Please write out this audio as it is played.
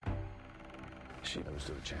she never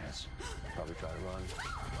stood a chance. Probably tried to run.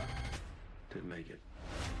 Didn't make it.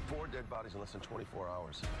 4 dead bodies in less than 24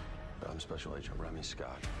 hours. I'm Special Agent Remy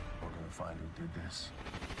Scott. We're gonna find who did this.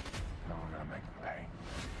 And we're gonna make them pay.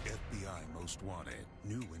 FBI Most Wanted,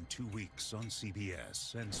 new in 2 weeks on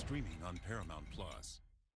CBS and streaming on Paramount Plus.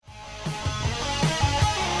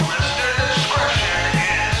 Listener discretion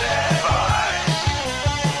is advised.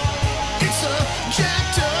 It's a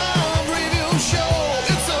jacked up review show.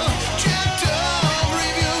 It's a jacked up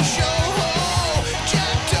review show.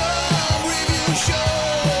 Jacked up review show.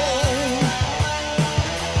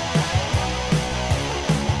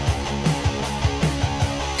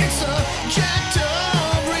 It's a jacked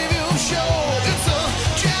up review show. It's a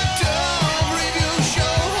jacked up review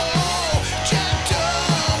show. Jacked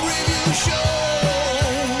up review show.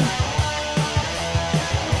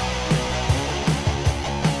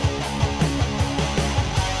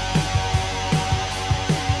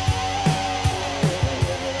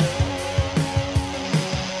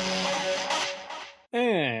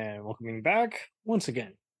 And welcoming back once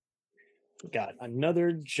again. We got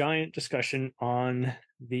another giant discussion on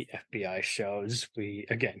the FBI shows.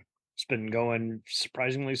 It's been going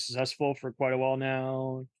surprisingly successful for quite a while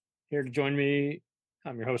now. Here to join me,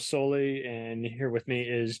 I'm your host Soli, and here with me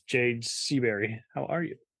is Jade Seaberry. How are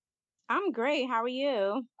you? I'm great. How are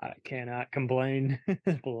you? I cannot complain. It's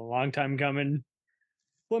been a long time coming.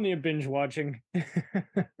 Plenty of binge watching.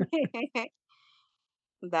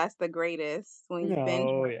 That's the greatest when you binge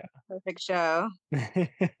Oh watch yeah. a perfect show.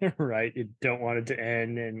 Right. You don't want it to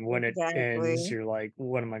end, and when it ends, Exactly. you're like,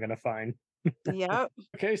 what am I gonna find? Yep.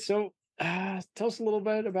 Okay, so tell us a little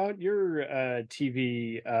bit about your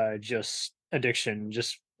TV just addiction.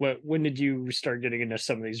 Just when did you start getting into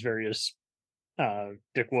some of these various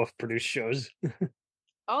Dick Wolf produced shows?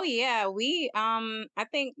 Oh yeah, I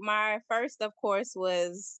think my first of course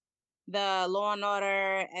was the Law and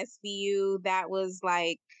Order SVU. That was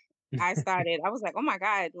like I was like, "Oh my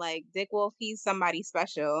God, like Dick Wolf, he's somebody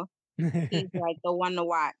special. He's like the one to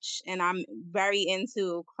watch." And I'm very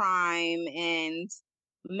into crime and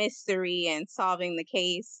mystery and solving the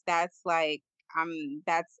case. That's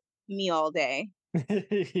me all day.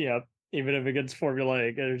 Yep. Even if it gets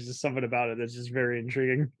formulaic, there's just something about it that's just very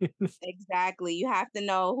intriguing. Exactly. You have to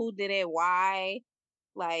know who did it, why,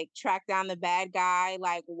 like track down the bad guy.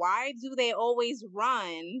 Like, why do they always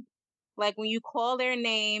run? Like when you call their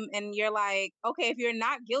name and you're like, okay, if you're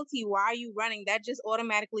not guilty, why are you running? That just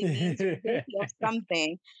automatically means you're guilty of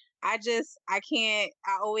something. I can't,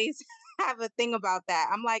 I always have a thing about that.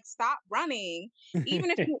 I'm like, stop running.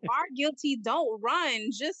 Even if you are guilty, don't run.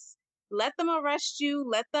 Just let them arrest you,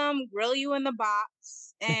 let them grill you in the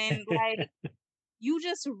box. And like, you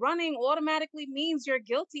just running automatically means you're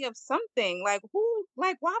guilty of something. Like,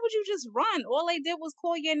 why would you just run? All they did was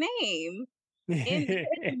call your name in the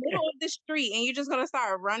middle of the street and you're just gonna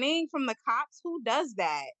start running from the cops. Who does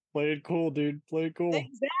that? Play it cool, dude. Play it cool.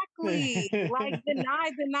 Exactly. Like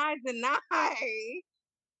deny.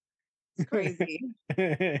 It's crazy.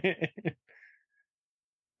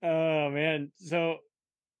 Oh man. So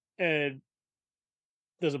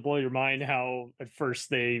does it blow your mind how at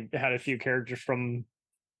first they had a few characters from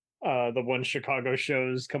the one Chicago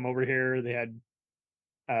shows come over here? They had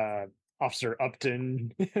Officer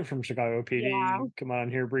Upton from Chicago PD Yeah. come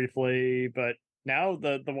on here briefly, but now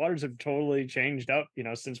the waters have totally changed up,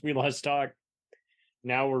 since we last talked.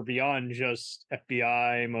 Now we're beyond just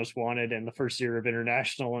FBI, Most Wanted, and the first year of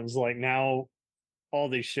International, and it's like now all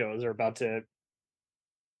these shows are about to,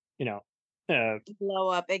 Blow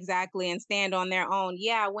up, exactly, and stand on their own.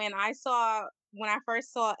 Yeah, when I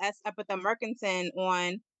first saw S. Epitha Merkinson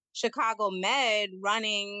on Chicago Med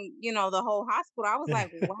running, the whole hospital, I was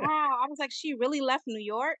like, wow. I was like, she really left New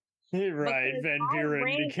York? right, Because Van I Buren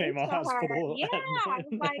ran became a into her. hospital. Yeah, I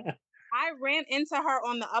was like, I ran into her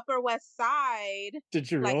on the Upper West Side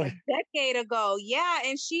Did you like really? a decade ago. Yeah,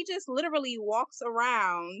 and she just literally walks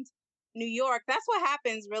around New York. That's what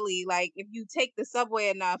happens really. Like if you take the subway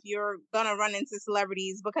enough, you're gonna run into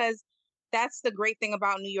celebrities because that's the great thing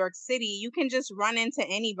about New York City. You can just run into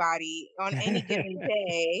anybody on any given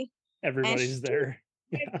day. And Everybody's she, there.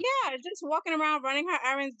 yeah, just walking around, running her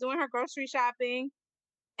errands, doing her grocery shopping.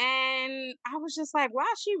 And I was just like, wow,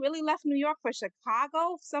 she really left New York for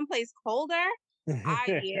Chicago, someplace colder.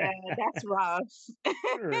 Yeah, that's rough.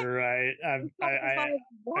 Right. I was like, I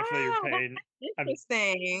feel your wow, pain. that's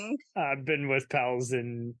interesting. I've been with pals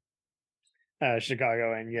in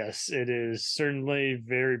Chicago, and yes, it is certainly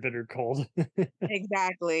very bitter cold.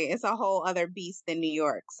 Exactly. It's a whole other beast in New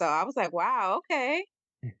York. So I was like, wow, okay.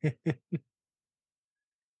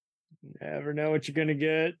 Never know what you're gonna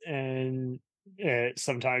get, and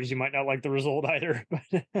sometimes you might not like the result either.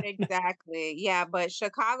 Exactly. Yeah, but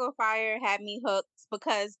Chicago Fire had me hooked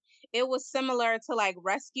because it was similar to like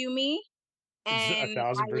Rescue Me. It's a And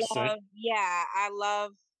thousand percent. I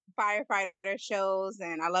love firefighter shows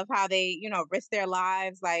and I love how they, risk their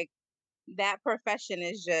lives. Like that profession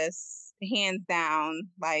is just hands down,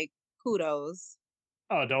 like kudos.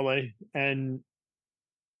 Oh, totally.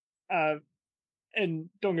 Uh, and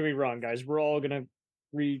don't get me wrong, guys. We're all gonna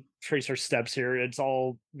retrace our steps here. It's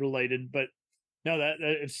all related, but no, that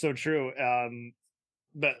it's so true.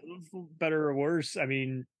 But better or worse, I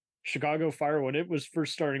mean, Chicago Fire when it was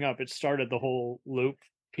first starting up, it started the whole loop.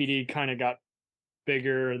 PD kind of got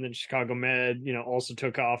bigger, and then Chicago Med, also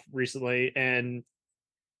took off recently, and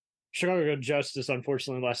Chicago Justice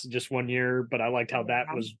unfortunately lasted just 1 year. But I liked how that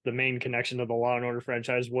Yeah, was the main connection to the Law and Order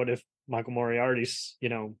franchise. What if Michael Moriarty's,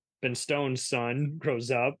 Ben Stone's son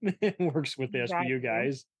grows up and works with the SVU exactly.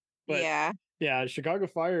 guys? But Yeah. yeah, Chicago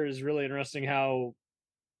Fire is really interesting how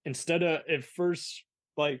instead of at first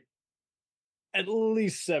like at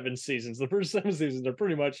least 7 seasons, the first 7 seasons are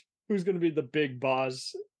pretty much who's going to be the big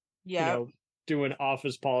boss, you Yep. know, doing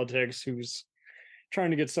office politics, who's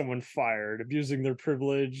trying to get someone fired, abusing their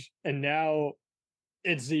privilege. And now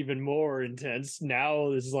it's even more intense.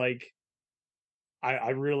 Now it's like,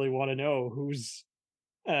 I really want to know who's,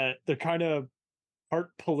 they're kind of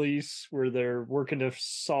part police where they're working to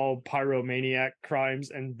solve pyromaniac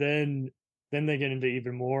crimes. And then they get into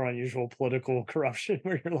even more unusual political corruption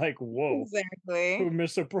where you're like, whoa, Exactly. who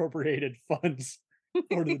misappropriated funds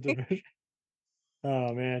for the division?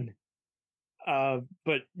 Oh man.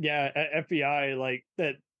 But yeah, FBI like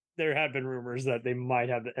that. There have been rumors that they might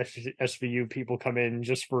have the SVU people come in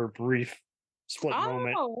just for a brief split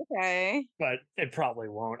moment, Oh, okay. but it probably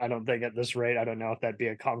won't. I don't think at this rate. I don't know if that'd be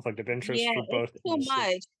a conflict of interest Yeah, for it's both too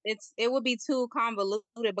industries. much. It would be too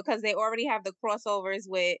convoluted because they already have the crossovers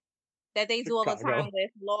with that they do all the time Chicago.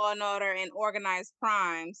 with Law and Order and organized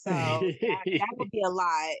crime. So that would be a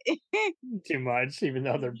lot. Too much, even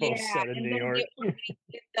though they're both Yeah, set in and New then York. they already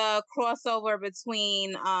did the crossover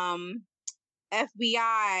between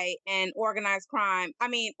FBI and organized crime. I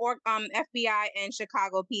mean, FBI and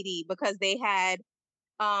Chicago PD because they had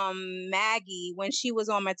Maggie when she was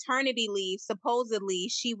on maternity leave. Supposedly,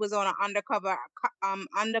 she was on an undercover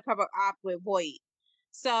op with Voight.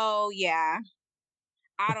 So yeah,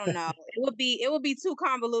 I don't know. It would be too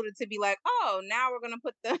convoluted to be like, oh, now we're gonna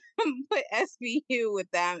put the put SVU with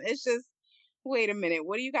them. It's just wait a minute,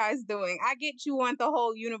 what are you guys doing? I get you want the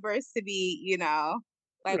whole universe to be,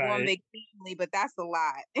 like one Right. big family, but that's a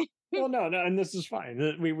lot. Well, no, no, and this is fine.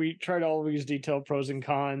 We try to always detail pros and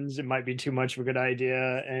cons. It might be too much of a good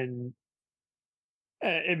idea, and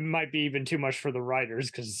it might be even too much for the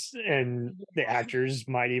writers and the actors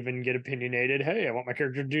might even get opinionated. Hey, I want my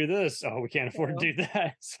character to do this. Oh, we can't afford So to do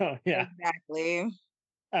that. So yeah, exactly.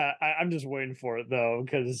 I'm just waiting for it though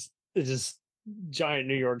because it's just giant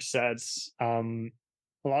New York sets. A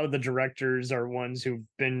lot of the directors are ones who've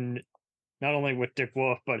been not only with Dick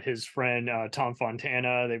Wolf but his friend Tom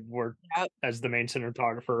Fontana. They've worked Yep. as the main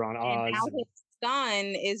cinematographer on And now Oz. his son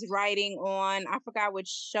is writing on I forgot which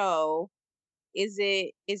show. Is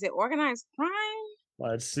it organized crime?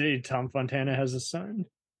 Let's see. Tom Fontana has a son.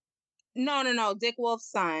 No, no, no. Dick Wolf's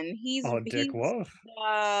son. He's Oh, Dick he's Wolf.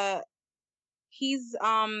 the he's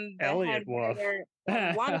the head Elliot Wolf. writer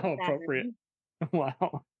of one of How appropriate. them.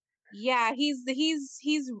 Wow. Yeah, he's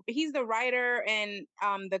the writer and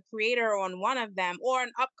the creator on one of them or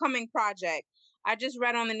an upcoming project. I just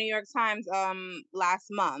read on the New York Times last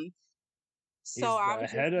month. So He's I the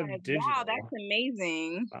was just head like, of wow, that's digital.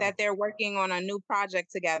 amazing that Wow. they're working on a new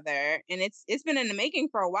project together. And it's been in the making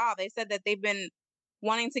for a while. They said that they've been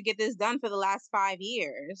wanting to get this done for the last 5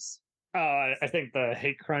 years. I think the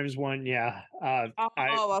hate crimes one, yeah. Oh,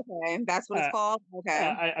 okay. That's what it's Uh, called?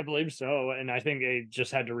 Okay. I believe so, and I think they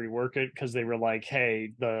just had to rework it because they were like,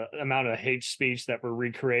 "Hey, the amount of hate speech that we're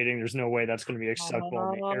recreating, there's no way that's going to be acceptable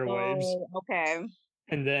on the airwaves." Oh, okay.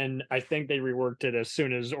 And then I think they reworked it as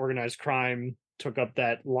soon as organized crime took up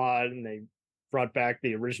that lot, and they brought back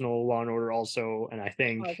the original Law and Order also. And I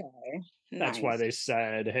think Okay. that's why Nice. they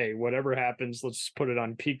said, "Hey, whatever happens, let's put it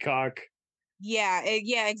on Peacock." Yeah,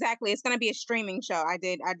 yeah, exactly. It's gonna be a streaming show. I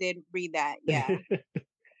did read that. Yeah.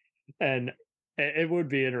 And it would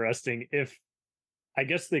be interesting if I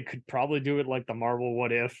guess they could probably do it like the Marvel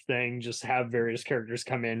What If thing, just have various characters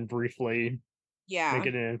come in briefly, make Yeah.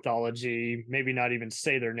 it an anthology, maybe not even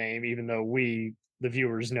say their name, even though we, the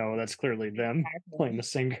viewers, know that's clearly them playing Exactly. the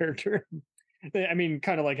same character. I mean,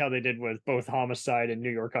 kind of like how they did with both Homicide and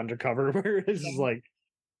New York Undercover, where it's just Yeah. like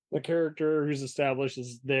the character who's established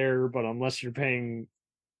is there, but unless you're paying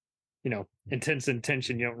intense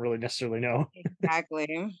intention you don't really necessarily know.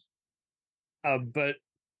 Exactly. But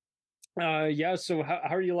yeah, so how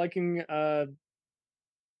are you liking the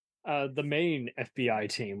main FBI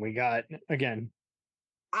team? We got again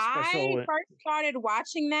I special. first started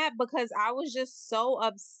watching that because I was just so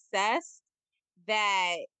obsessed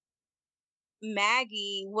that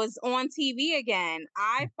Maggie was on TV again.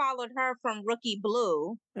 I followed her from Rookie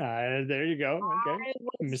Blue. There you go. Okay,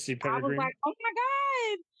 Missy I was Peregrine. like, oh my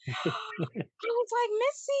God. I was like,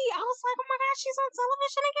 Missy. I was like, oh my God, she's on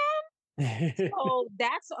television again. So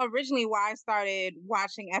that's originally why I started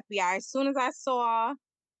watching FBI. As soon as I saw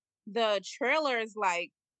the trailers,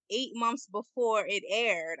 like 8 months before it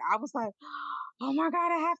aired, I was like, oh my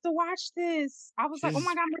God, I have to watch this. I was like, oh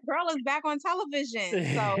my She's God, my girl is back on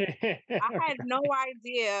television. So I had no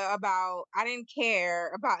idea about, I didn't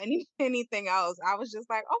care about anything else. I was just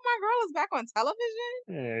like, oh, my girl is back on television.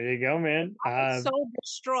 There you go, man. I was so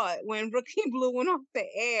distraught when Rookie Blue went off the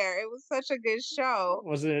air. It was such a good show.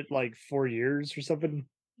 Wasn't it like 4 years or something?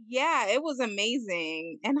 Yeah, it was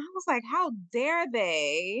amazing. And I was like, how dare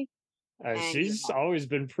they? And She's always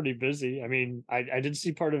been pretty busy. I mean, I did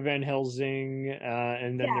see part of Van Helsing,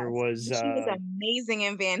 and then there yes, was she was amazing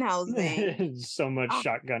in Van Helsing. so much Oh,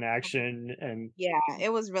 shotgun action, and yeah,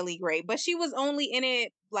 it was really great. But she was only in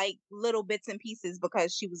it like little bits and pieces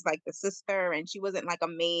because she was like the sister and she wasn't like a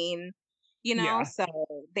main, yeah. so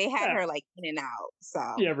they had Uh, her like in and out.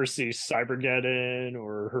 So you ever see Cybergeddon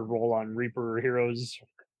or her role on Reaper Heroes?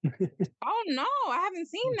 oh no, I haven't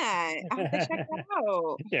seen that. I have to check that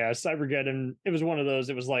out. Yeah, Cybergeddon. It was one of those.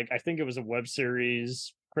 It was like I think it was a web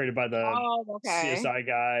series created by the Oh, okay. CSI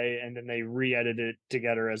guy, and then they re-edited it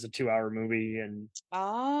together as a 2-hour movie. And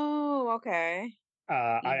Oh, okay.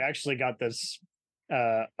 I Yeah. actually got this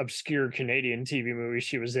obscure Canadian TV movie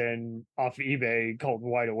she was in off eBay called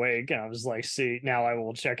Wide Awake, and I was like, see, now I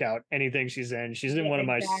will check out anything she's in. She's in Yeah, one of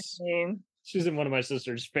exactly. she's in one of my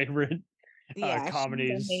sister's favorite Yeah, she's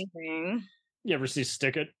comedies. amazing. You ever see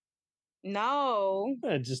Stick It? No.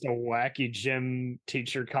 Just a wacky gym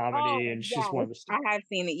teacher comedy, Oh, and she's one yes. of the I have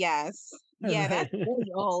seen it. Yes. Yeah, that's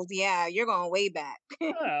really old. Yeah, you're going way back.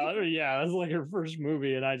 yeah, that's like her first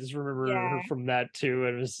movie, and I just remember her Yeah. from that too.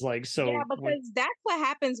 And it was like, Yeah, so when because that's what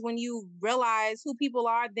happens when you realize who people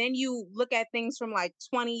are. Then you look at things from like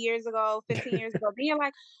 20 years ago, 15 years ago. Then you're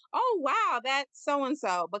like, oh wow, that's so and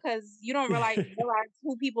so. Because you don't realize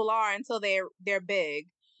who people are until they're big.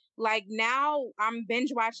 Like now I'm binge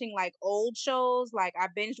watching like old shows. Like I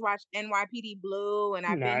binge watched NYPD Blue and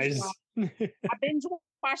nice, I binge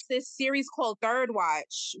watched this series called Third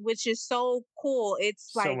Watch, which is so cool.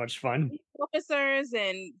 It's so like much fun. police officers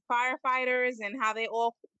and firefighters and how they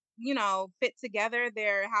all, fit together.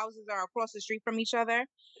 Their houses are across the street from each other.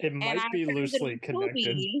 It And I might be found it loosely on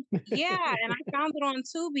connected. Tubi. Yeah, and I found it on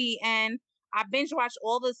Tubi and I binge watched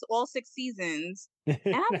all 6 seasons. And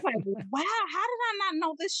I was like, wow, how did I not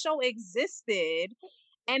know this show existed?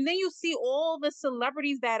 And then you see all the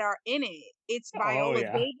celebrities that are in it. It's Oh Viola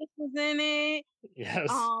yeah, Davis was in it. yes,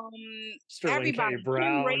 Um, Sterling K. everybody, Kim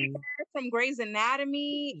Brown, Raver from Grey's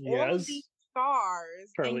Anatomy, all of these yes,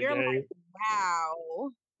 stars, and Charlie you're Day. like, wow,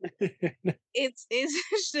 it's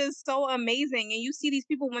just so amazing. And you see these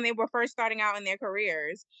people when they were first starting out in their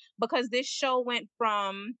careers, because this show went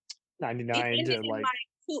from it 99 ended to in like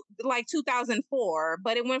like 2004,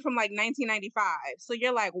 but it went from like 1995. So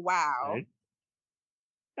you're like, wow,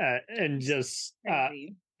 right, and just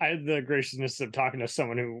crazy. I had the graciousness of talking to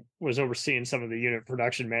someone who was overseeing some of the unit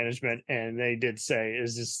production management, and they did say,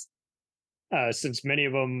 "Is this since many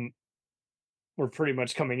of them were pretty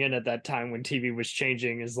much coming in at that time when TV was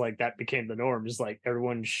changing, is like that became the norm. Is like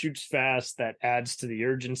everyone shoots fast, that adds to the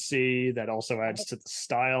urgency, that also adds to the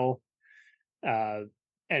style."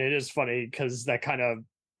 And it is funny because that kind of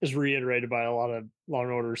is reiterated by a lot of Law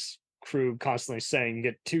and Order's crew constantly saying, "You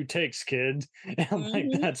get 2 takes, kid." And I'm like,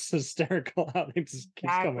 Mhm, that's hysterical how it just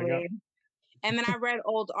keeps coming up. exactly. And then I read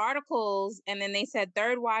old articles, and then they said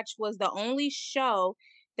Third Watch was the only show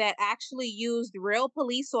that actually used real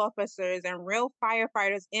police officers and real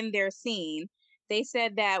firefighters in their scene. They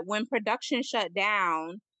said that when production shut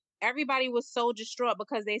down, everybody was so distraught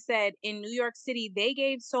because they said in New York City, they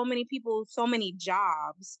gave so many people so many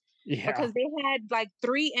jobs Yeah. because they had like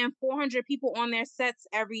 300 and 400 people on their sets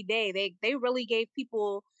every day. They really gave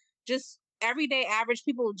people just everyday average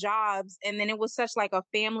people jobs, and then it was such like a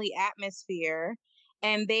family atmosphere.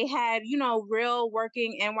 And they had, real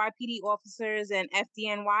working NYPD officers and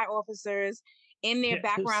FDNY officers in their Yes.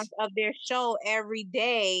 backgrounds of their show every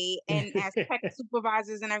day and as tech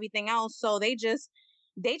supervisors and everything else. So they just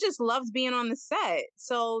they just loved being on the set.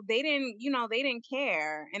 So they didn't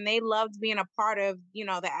care, and they loved being a part of,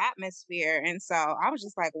 the atmosphere. And so I was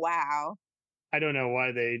just like, wow. I don't know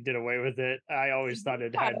why they did away with it. I always thought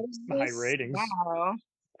it Yeah, had it was high just, ratings. wow.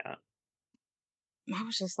 Yeah. I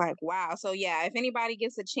was just like, wow. So yeah, if anybody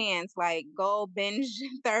gets a chance, like, go binge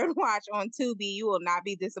Third Watch on Tubi. You will not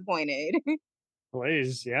be disappointed.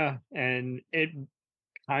 Plays, yeah. And it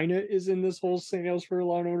kind of is in this whole sales for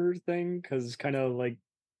Law and Order thing, because kind of like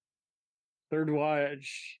Third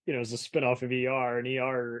Watch, is a spinoff of ER, and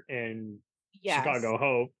ER and Yes. Chicago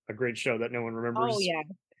Hope, a great show that no one Oh remembers, yeah.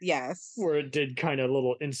 Yes. where it did kind of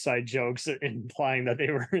little inside jokes implying that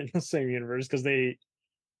they were in the same universe, because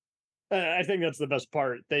I think that's the best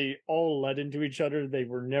part. They all led into each other. They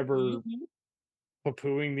were never Mhm.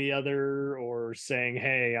 poo-pooing the other or saying,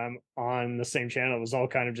 "Hey, I'm on the same channel." It was all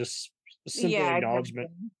kind of just simple Yeah, acknowledgement.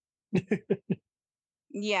 exactly.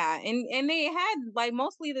 Yeah, and they had like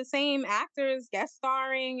mostly the same actors guest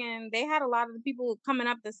starring, and they had a lot of the people coming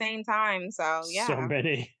up the same time. So So yeah,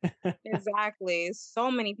 many. exactly.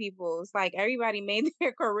 So many people. It's like everybody made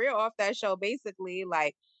their career off that show, basically.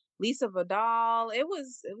 Like Lisa Vidal. It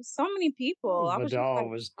was so many people. I was just like, Vidal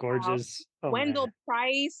was wow. gorgeous. Oh man, Wendell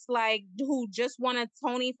Price, like, who just won a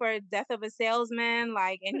Tony for Death of a Salesman,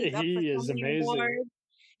 like, and he's up for he so is many amazing. awards.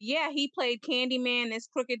 Yeah, he played Candyman, this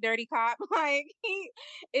crooked dirty cop. Like,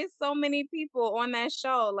 it's so many people on that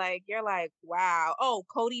show. Like, you're like, wow. Oh,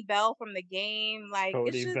 Cody Bell from The Game. Like, it's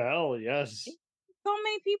Cody just Bell, yes. so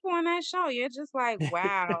many people on that show. You're just like,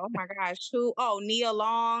 wow. Oh my gosh. Who? Oh, Nia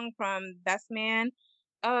Long from Best Man.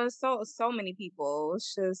 So many people.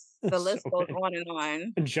 It's just the So list goes many. on and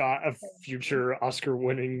on. A future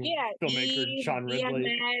Oscar-winning Yeah, filmmaker, Eve, John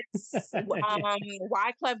Ridley. DMX,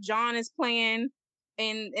 Wyclef Jean is playing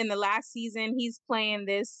in the last season. He's playing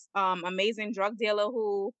this amazing drug dealer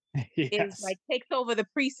who is Yes, like takes over the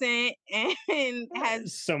precinct and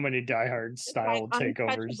has so many Die Hard it's like style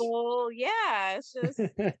takeovers. untouchable. Yeah, it's just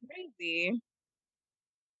crazy.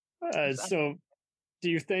 So, do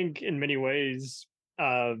you think, in many ways,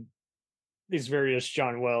 uh, these various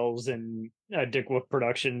John Wells and Dick Wolf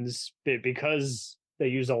productions, because they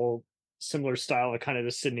use all similar style of kind of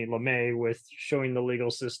the Sidney Lumet with showing the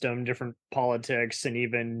legal system, different politics, and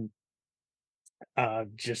even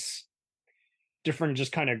just different,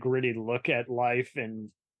 just kind of gritty look at life and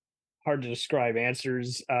hard to describe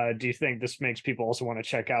answers. Do you think this makes people also want to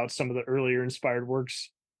check out some of the earlier inspired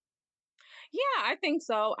works? Yeah, I think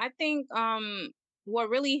so. I think what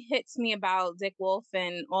really hits me about Dick Wolf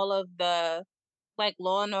and all of the like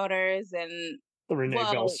Law and Orders and The Renee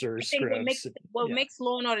well, Belser I think scripts. what Yeah. makes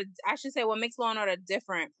Law and Order I should say what makes Law and Order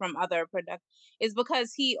different from other product is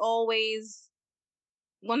because he always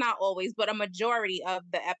well not always, but a majority of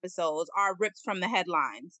the episodes are ripped from the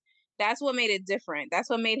headlines. That's what made it different.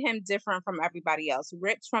 That's what made him different from everybody else.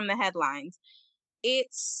 Ripped from the headlines.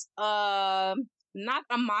 It's not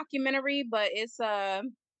a mockumentary, but it's a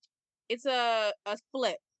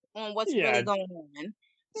flip on what's really Yeah. going on.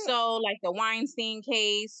 So like the Weinstein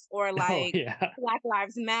case or Oh, like yeah. Black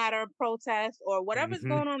Lives Matter protests or whatever's Hmm.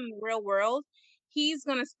 going on in the real world, he's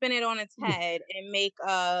gonna spin it on its head and make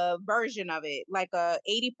a version of it, like a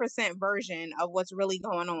 80% version of what's really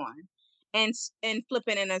going on. And flip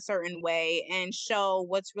it in a certain way and show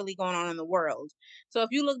what's really going on in the world. So if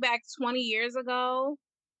you look back 20 years ago,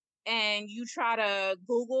 and you try to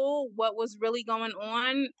Google what was really going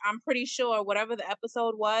on, I'm pretty sure whatever the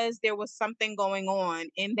episode was, there was something going on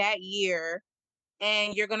in that year.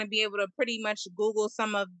 And you're going to be able to pretty much Google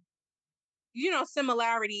some of,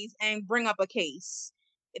 similarities and bring up a case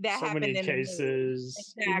that So many happened in the news.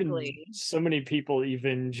 cases, even Exactly. so many people,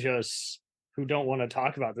 even just who don't want to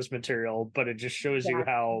talk about this material, but it just shows you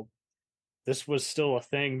Exactly. how this was still a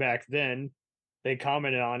thing back then. They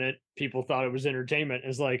commented on it. People thought it was entertainment.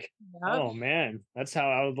 It's like, Yep. oh man, that's how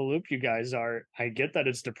out of the loop you guys are. I get that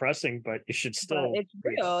it's depressing, but you should But still, it's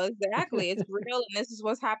real. Exactly. It's real. And this is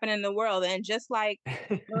what's happening in the world. And just like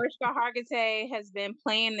Mariska Hargitay has been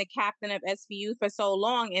playing the captain of SVU for so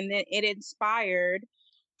long, and then it inspired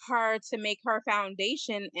her to make her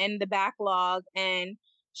foundation in the backlog. And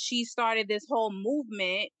she started this whole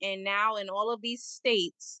movement. And now in all of these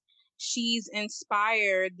states, she's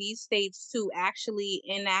inspired these states to actually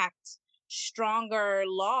enact stronger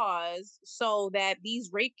laws so that these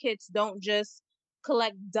rape kits don't just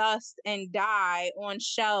collect dust and die on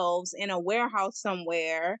shelves in a warehouse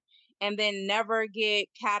somewhere and then never get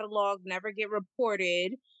cataloged, never get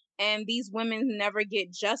reported, and these women never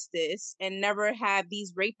get justice and never have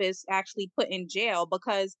these rapists actually put in jail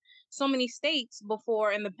because so many states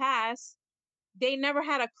before in the past they never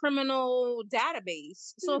had a criminal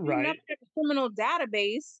database. So if you never Right. had a criminal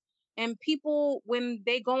database and people, when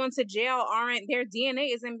they go into jail, aren't their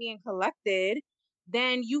DNA isn't being collected,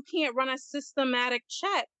 then you can't run a systematic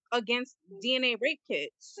check against DNA rape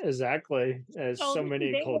kits. Exactly. So So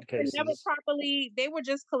many they cold were never cases. properly, they were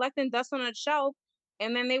just collecting dust on a shelf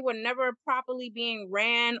and then they were never properly being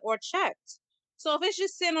ran or checked. So if it's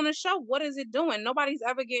just sitting on a shelf, what is it doing? Nobody's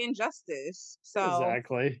ever getting justice. So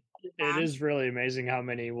Exactly. It yeah, is really amazing how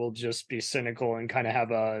many will just be cynical and kind of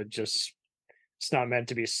have a just it's not meant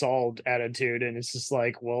to be solved attitude. And it's just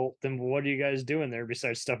like, well, then what are you guys doing there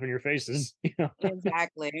besides stuffing your faces? You know,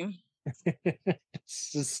 exactly.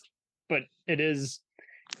 it's just, but it is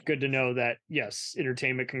good to know that, yes,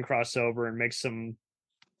 entertainment can cross over and make some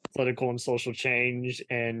political and social change.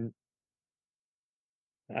 And,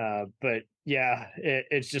 but yeah,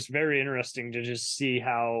 it's just very interesting to just see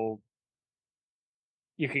how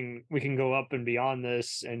we can go up and beyond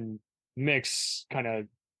this and mix kind of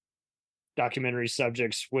documentary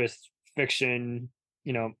subjects with fiction,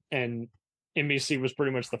 you know, and NBC was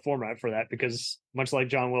pretty much the format for that because much like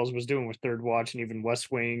John Wells was doing with Third Watch and even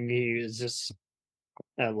West Wing, he is just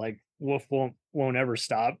like Wolf won't ever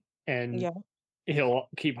stop, and Yeah. he'll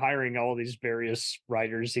keep hiring all these various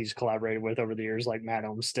writers he's collaborated with over the years, like Matt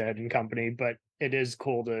Olmstead and company. But it is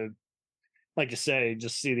cool to, like you say,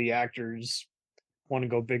 just see the actors want to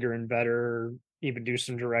go bigger and better, even do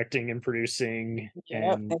some directing and producing,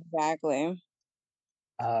 Yep, and exactly.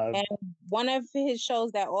 uh, And one of his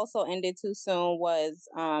shows that also ended too soon was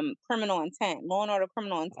Criminal Intent, Law and Order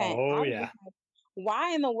Criminal Intent. I oh was yeah, just like,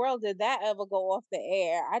 why in the world did that ever go off the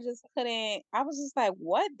air? I just couldn't, I was just like,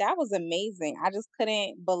 what? That was amazing. I just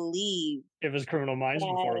couldn't believe it was Criminal Minds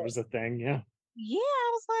before it that. was a thing. Yeah. Yeah,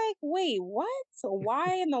 I was like, wait, what? So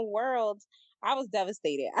why in the world? I was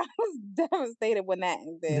devastated. I was devastated when that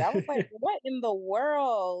ended. I was like, what in the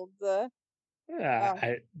world? Yeah,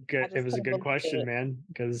 I good. It just was a couldn't good believe question, it. man,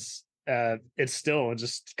 because it's still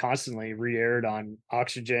just constantly re-aired on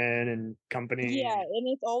Oxygen and company, Yeah, and and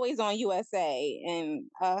it's always on USA. And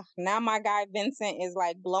now my guy Vincent is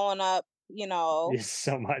like blowing up, it's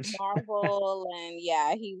so much. Marvel, and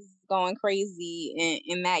yeah, he's going crazy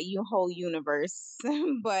in that whole universe.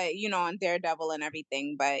 But on Daredevil and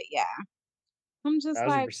everything. But yeah, I'm just Thousand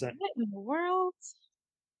like, percent. what in the world?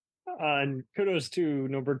 And kudos to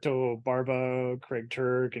Norberto Barba, Craig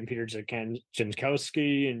Turk, and Peter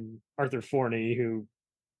Jankowski, and Arthur Forney, who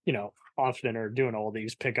often are doing all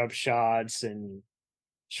these pickup shots and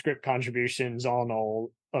script contributions on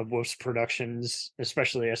all of Wolf's productions,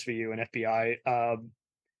 especially SVU and FBI.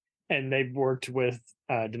 And they've worked with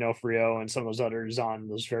D'Onofrio and some of those others on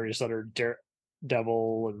those various other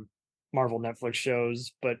Daredevil and Marvel Netflix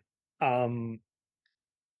shows. But um,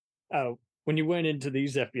 when you went into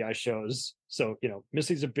these FBI shows, so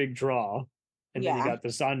Missy's a big draw, and then you Yeah. got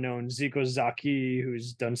this unknown Zico Zaki,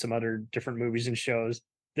 who's done some other different movies and shows.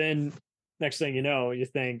 Then next thing you know, you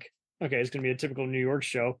think, okay, it's going to be a typical New York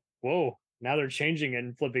show. Whoa, now they're changing it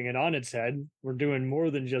and flipping it on its head. We're doing more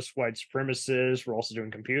than just white supremacists. We're also doing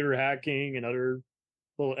computer hacking and other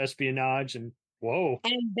little espionage. And whoa,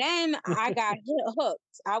 And then I got hooked.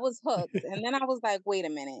 I was hooked. And then I was like, wait a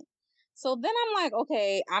minute. So then I'm like,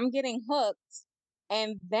 okay, I'm getting hooked.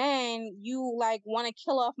 And then you like want to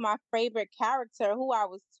kill off my favorite character who I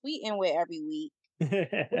was tweeting with every week,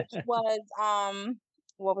 which was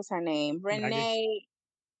what was her name? Maggie. Renee.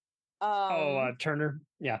 Oh, Turner.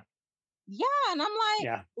 Yeah, Yeah, and I'm like,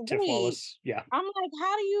 yeah. Tiff wait. Wallace. Yeah. I'm like,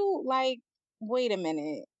 how do you like wait a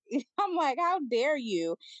minute. I'm like, how dare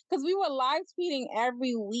you? Because we were live tweeting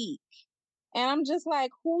every week. And I'm just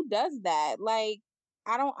like, who does that? Like,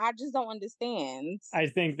 I just don't understand. I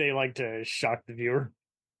think they like to shock the viewer.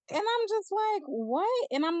 And I'm just like, what?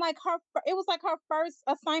 And I'm like, it was like her first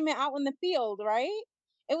assignment out in the field, right?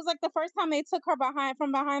 It was like the first time they took her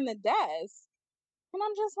from behind the desk. And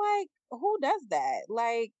I'm just like, who does that?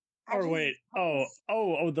 Like, Or wait, I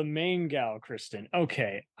oh, just the main gal, Kristen.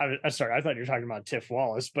 Okay, I'm sorry, I thought you were talking about Tiff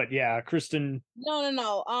Wallace, but yeah, Kristen.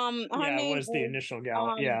 no. Her Yeah, name was the is initial gal.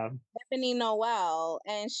 um Yeah, Ebony Noel,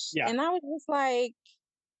 and yeah, and I was just like,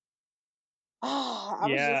 oh, I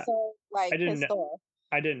was yeah. just so I like didn't, pissed off.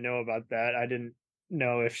 I didn't know about that. I didn't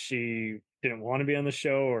know if she didn't want to be on the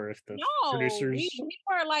show or if the No, producers. we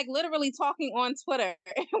were like literally talking on Twitter.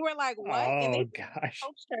 And we're like, what? And Oh they gosh,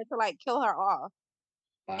 coached her to like kill her off.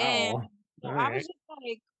 And wow. All I was right. just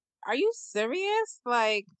like, are you serious?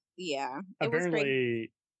 Like, yeah, it was crazy.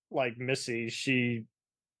 Apparently, like Missy, she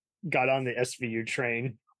got on the SVU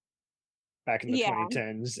train back in the Yeah.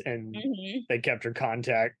 2010s, and Hmm. they kept her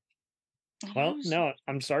contact Well, no,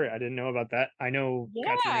 I'm sorry, I didn't know about that. I know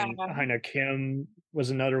Yeah. Catherine Heina Kim was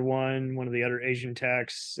another one of the other Asian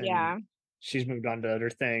techs, Yeah. and she's moved on to other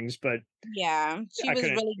things. But Yeah. She I was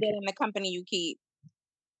couldn't. really good in The Company You Keep.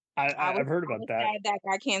 I've heard I about was that. sad that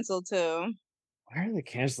got canceled too. Why are they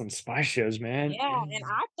canceling spy shows, man? Yeah, and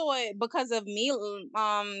I thought because of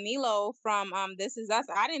Milo from This Is Us,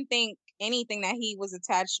 I didn't think anything that he was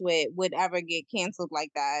attached with would ever get canceled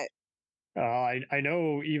like that. I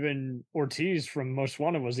know even Ortiz from Most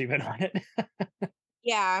Wanted was even on it.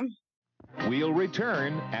 Yeah. We'll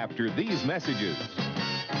return after these messages.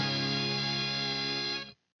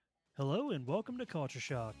 Hello and welcome to Culture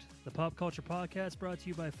Shocked, the pop culture podcast brought to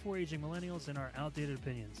you by four aging millennials and our outdated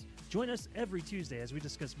opinions. Join us every Tuesday as we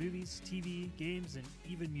discuss movies, TV, games, and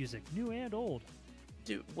even music, new and old.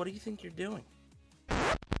 Dude, what do you think you're doing?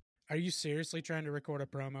 Are you seriously trying to record a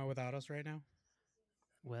promo without us right now?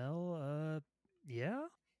 Well, yeah?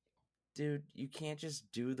 Dude, you can't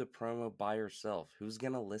just do the promo by yourself. Who's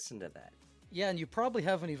gonna listen to that? Yeah, and you probably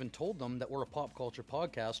haven't even told them that we're a pop culture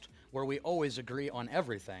podcast where we always agree on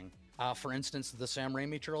everything. For instance, the Sam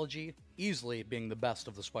Raimi trilogy, easily being the best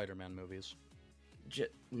of the Spider-Man movies.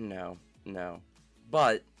 No.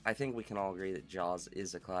 But I think we can all agree that Jaws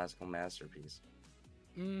is a classical masterpiece.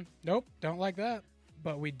 Nope, don't like that.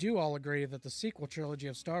 But we do all agree that the sequel trilogy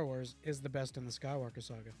of Star Wars is the best in the Skywalker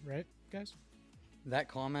saga, right, guys? That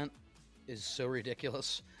comment is so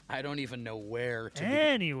ridiculous, I don't even know where to begin.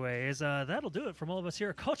 Anyways, that'll do it from all of us here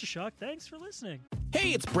at Culture Shock. Thanks for listening.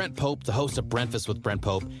 Hey, it's Brent Pope, the host of Breakfast with Brent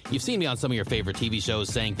Pope. You've seen me on some of your favorite TV shows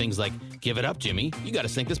saying things like, "Give it up, Jimmy. You got to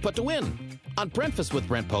sink this putt to win." On Breakfast with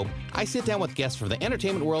Brent Pope, I sit down with guests from the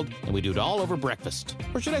entertainment world, and we do it all over breakfast.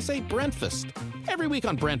 Or should I say Brentfast? Every week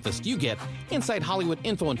on Brentfast, you get inside Hollywood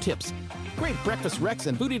info and tips, great breakfast wrecks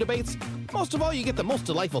and booty debates. Most of all, you get the most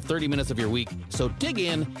delightful 30 minutes of your week. So dig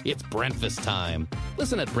in, it's Brentfast time.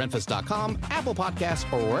 Listen at Brentfast.com, Apple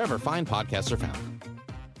Podcasts, or wherever fine podcasts are found.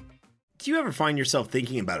 Do you ever find yourself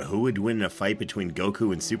thinking about who would win in a fight between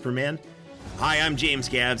Goku and Superman? Hi, I'm James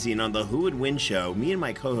Gavsey, and on the Who Would Win show, me and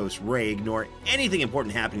my co-host Ray ignore anything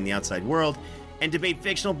important happening in the outside world and debate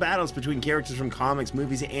fictional battles between characters from comics,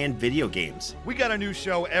 movies, and video games. We got a new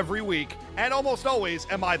show every week, and almost always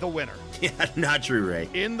am I the winner. Yeah, not true, Ray.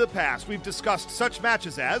 In the past, we've discussed such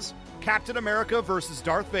matches as Captain America versus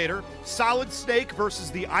Darth Vader, Solid Snake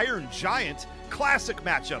versus the Iron Giant, classic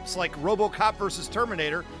matchups like RoboCop versus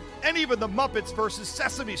Terminator, and even the Muppets versus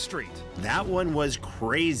Sesame Street. That one was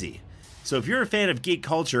crazy. So if you're a fan of geek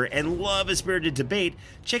culture and love a spirited debate,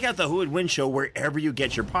 check out the Who Would Win show wherever you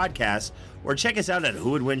get your podcasts, or check us out at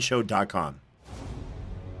whowouldwinshow.com.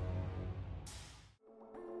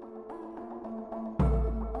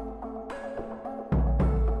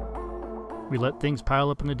 We let things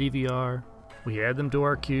pile up in the DVR, we add them to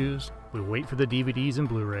our queues, we wait for the DVDs and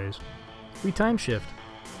Blu-rays. We time shift.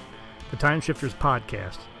 The Time Shifters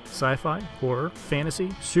Podcast. Sci-fi, horror, fantasy,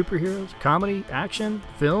 superheroes, comedy, action,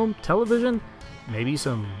 film, television, maybe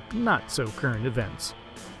some not-so-current events.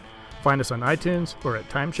 Find us on iTunes or at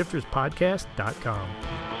timeshifterspodcast.com.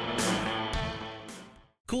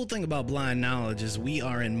 Cool thing about Blind Knowledge is we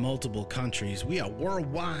are in multiple countries. We are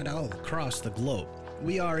worldwide all across the globe.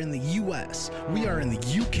 We are in the US, we are in the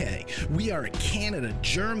UK, we are in Canada,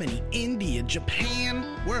 Germany, India, Japan.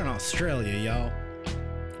 We're in Australia, y'all.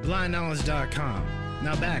 BlindKnowledge.com.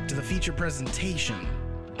 Now back to the feature presentation.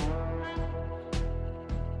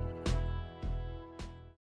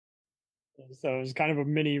 So it was kind of a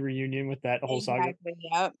mini reunion with that whole saga.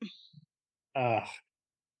 Yep.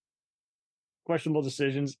 Questionable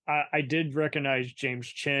decisions. I did recognize James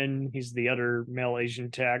Chen. He's the other male Asian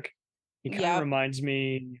tech. He kind of reminds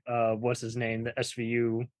me of what's his name, the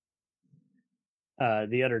SVU,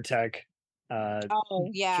 the other tech.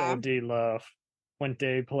 Joel De La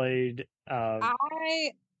Fuente played. The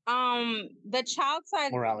child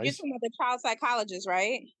Morales. You're talking about the child psychologist,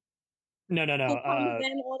 right? No. Who comes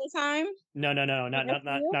in all the time? No,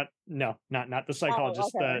 not the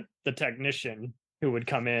psychologist. The technician who would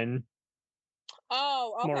come in.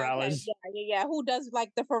 Oh, okay. Morales. Okay. Yeah. Who does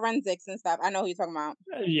like the forensics and stuff? I know who you're talking about.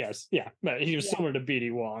 Yes, yeah, but he was similar to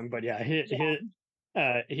BD Wong, but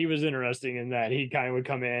he was interesting in that he kind of would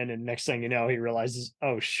come in, and next thing you know, he realizes,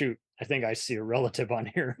 oh shoot, I think I see a relative on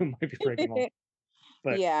here who might be breaking him.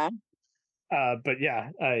 But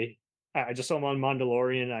I just saw him on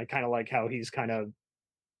Mandalorian. I kind of like how he's kind of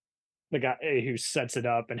the guy who sets it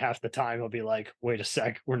up, and half the time he'll be like, wait a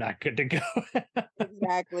sec, we're not good to go.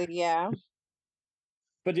 Exactly, yeah.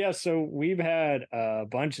 But yeah, so we've had a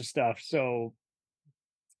bunch of stuff. So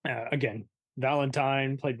again,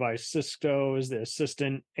 Valentine, played by Cisco, is the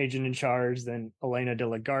assistant agent in charge. Then Elena de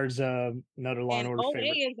la Garza, another Law and And Order OA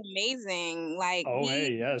favorite. is amazing. Like Oh,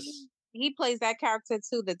 hey, yes. he plays that character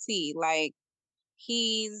to the T. Like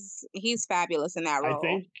he's fabulous in that I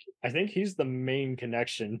role. think he's the main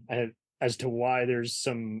connection as to why there's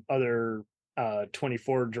some other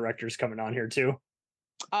 24 directors coming on here too,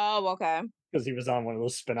 Oh, okay. because he was on one of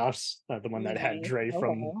those spin-offs, the one that had Nice. Dre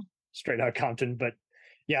from Okay. Straight Outta Compton. But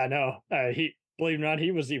yeah, no, he, believe it or not,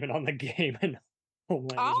 he was even on the game and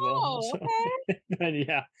Homeland as well. Oh, So, okay. and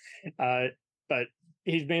yeah, but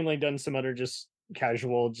he's mainly done some other just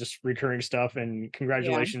casual, just recurring stuff. And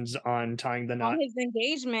congratulations on tying the knot On his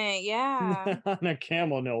engagement, yeah. on a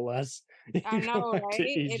camel, no less. I know, Going right? to The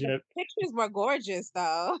Egypt. pictures were gorgeous,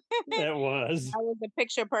 though. It was That was a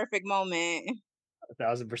picture perfect moment.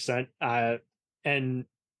 1,000%. And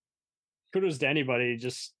kudos to anybody.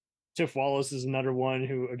 Just Tiff Wallace is another one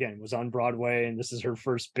who, again, was on Broadway, and this is her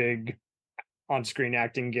first big on-screen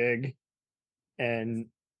acting gig. And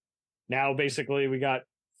now, basically, we got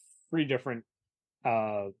 3 different.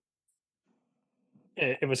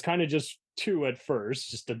 It was kind of just 2 at first,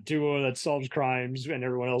 just a duo that solves crimes, and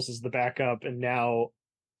everyone else is the backup. And now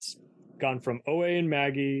it's gone from OA and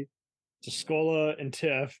Maggie to Scola and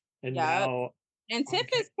Tiff, and Yep. now And Tiff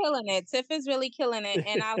is killing it. Tiff is really killing it.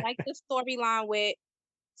 And I like the storyline with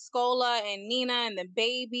Scola and Nina and the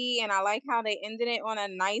baby. And I like how they ended it on a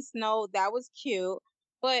nice note. That was cute.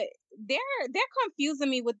 But they're confusing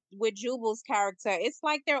me with Jubal's character. It's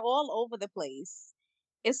like they're all over the place.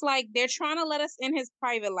 It's like they're trying to let us in his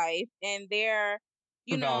private life, and they're,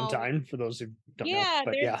 for Valentine, for those who don't know. yeah,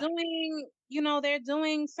 But they're yeah, doing, they're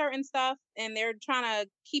doing certain stuff, and they're trying to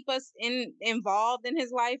keep us involved in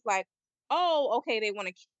his life. Like, oh, okay, they want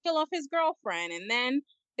to kill off his girlfriend, and then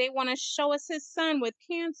they want to show us his son with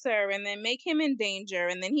cancer, and then make him in danger,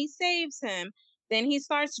 and then he saves him. Then he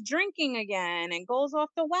starts drinking again and goes off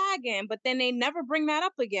the wagon, but then they never bring that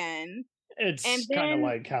up again. And it's kind of then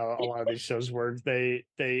like how a lot of these shows work. They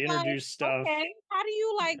like, introduce stuff. okay, how do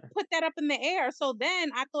you like put that up in the air? So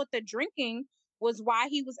then I thought the drinking was why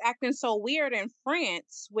he was acting so weird in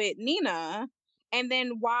France with Nina, and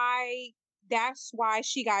then that's why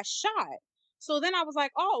she got shot. So then I was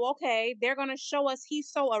like, oh, okay, they're gonna show us he's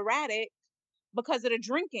so erratic because of the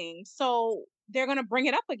drinking. So they're gonna bring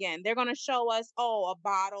it up again. They're gonna show us, oh, a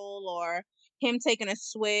bottle or him taking a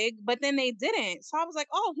swig, but then they didn't. So I was like,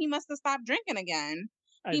 oh, he must have stopped drinking again.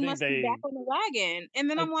 I He think must be back on the wagon. And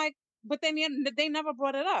then I'm like, but then they never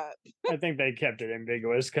brought it up. I think they kept it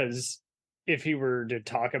ambiguous because if he were to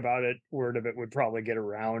talk about it, word of it would probably get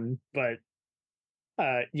around. But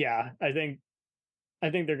yeah, I think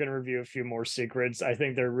they're going to review a few more secrets. I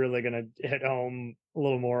think they're really going to hit home a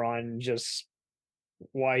little more on just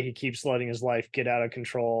why he keeps letting his life get out of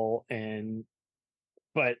control.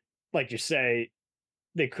 But like you say,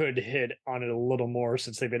 they could hit on it a little more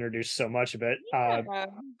since they've introduced so much of it. Yeah.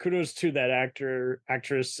 Kudos to that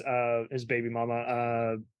actress, his baby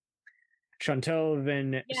mama, Chantal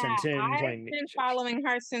Van Santin, I've playing. been following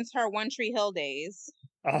her since her One Tree Hill days.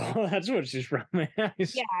 Oh, that's what she's from. Yeah,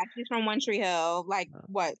 she's from One Tree Hill, like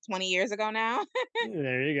what, 20 years ago now?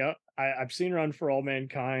 There you go. I've seen her on For All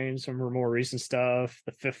Mankind, some of her more recent stuff,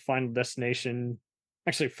 The Fifth Final Destination,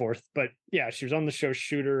 actually fourth, but yeah, she was on the show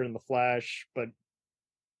Shooter and The Flash, but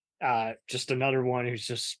just another one who's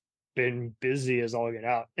just been busy as all get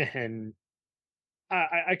out. And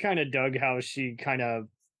I kind of dug how she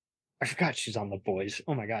I forgot she's on The Boys.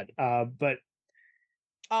 Oh my god. But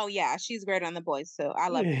oh yeah, she's great on The Boys too. I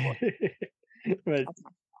love The Boys. But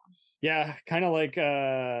yeah, kind of like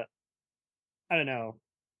I don't know.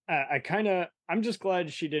 I'm just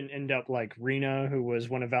glad she didn't end up like Rena, who was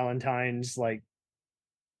one of Valentine's like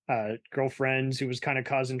girlfriends, who was kind of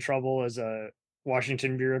causing trouble as a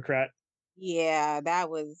Washington bureaucrat. Yeah, that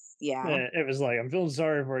was It was like, I'm feeling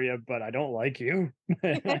sorry for you, but I don't like you.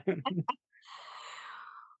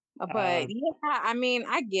 But yeah, I mean,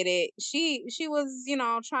 I get it. She was,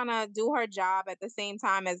 trying to do her job at the same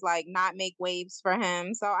time as like not make waves for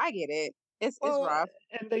him. So I get it. It's rough.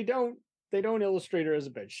 And they don't illustrate her as a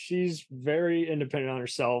bitch. She's very independent on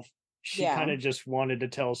herself. She kind of just wanted to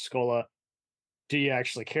tell Scola, do you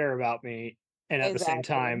actually care about me? And at the same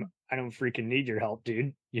time, I don't freaking need your help,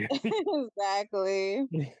 dude. Exactly.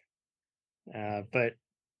 But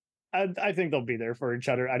I think they'll be there for each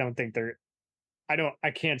other. I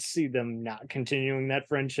can't see them not continuing that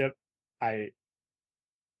friendship.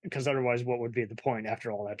 Because otherwise, what would be the point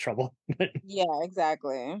after all that trouble? Yeah,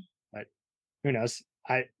 exactly. But who knows?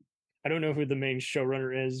 I don't know who the main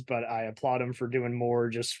showrunner is, but I applaud him for doing more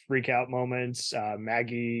just freak out moments.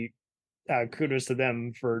 Maggie kudos to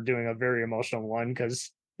them for doing a very emotional one,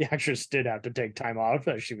 because the actress did have to take time off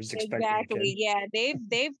as she was expecting a Exactly. kid. Yeah,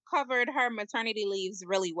 they've covered her maternity leaves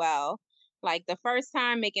really well. Like the first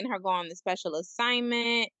time making her go on the special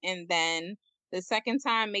assignment, and then the second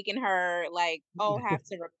time making her like, oh, have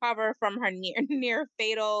to recover from her near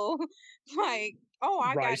fatal like, oh,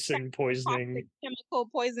 I got checked Ricin for toxic poisoning. chemical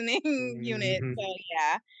poisoning unit. Mhm. So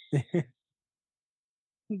yeah,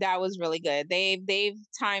 that was really good. They've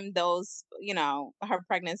timed those, her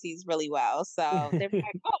pregnancies really well. So they're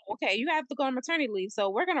like, oh, okay, you have to go on maternity leave. So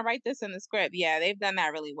we're gonna write this in the script. Yeah, they've done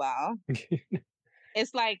that really well.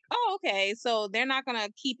 It's like, oh, okay, so they're not gonna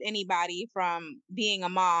keep anybody from being a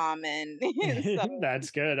mom, and so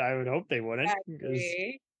That's good. I would hope they wouldn't, because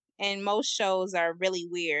exactly. And most shows are really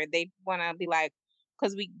weird. They want to be like,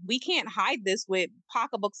 because we can't hide this with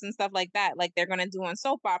pocketbooks and stuff like that, like they're gonna do on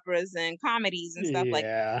soap operas and comedies and stuff like.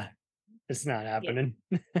 yeah, it's not Yeah, happening.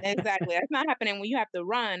 exactly. That's not happening when you have to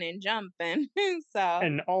run and jump and so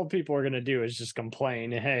And all people are going to do is just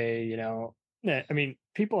complain, hey, I mean,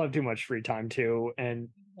 people have too much free time too. And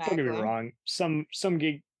don't get me exactly. wrong, some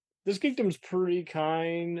geek, this geekdom's pretty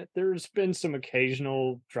kind. There's been some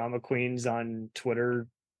occasional drama queens on Twitter,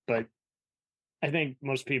 but I think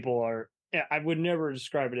most people are. Yeah, I would never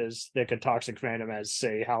describe it as thick a toxic fandom as,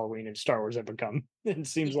 say, Halloween and Star Wars have become. It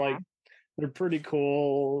seems Yeah. like they're pretty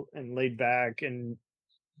cool and laid back, and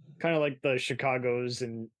kind of like the Chicago's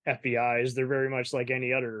and FBI's. They're very much like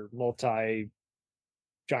any other multi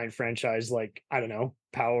giant franchise, like, I don't know,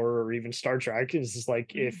 Power or even Star Trek. It's just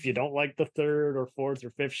like, if you don't like the third or fourth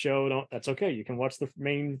or fifth show, don't that's okay. You can watch the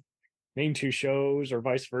main two shows, or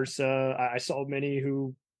vice versa. I saw many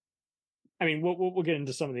who, I mean, we'll get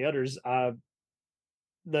into some of the others.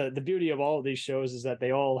 The beauty of all of these shows is that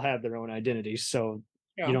they all have their own identities, so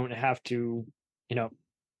Yeah. you don't have to, you know.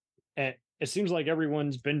 It seems like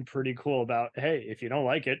everyone's been pretty cool about, hey, if you don't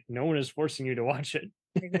like it, no one is forcing you to watch it.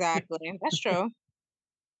 Exactly. That's true.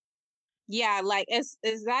 Yeah, like it's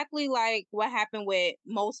exactly like what happened with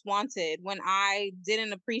Most Wanted when I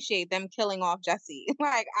didn't appreciate them killing off Jesse.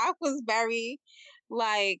 Like I was very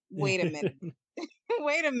like, wait a minute.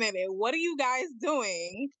 Wait a minute. What are you guys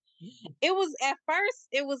doing? It was at first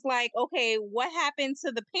it was like, okay, what happened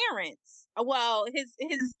to the parents? Well,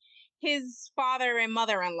 his father and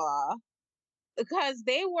mother-in-law, because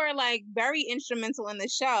they were like very instrumental in the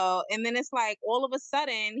show, and then it's like all of a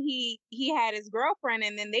sudden he had his girlfriend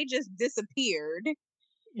and then they just disappeared. And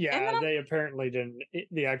then Yeah, they apparently didn't.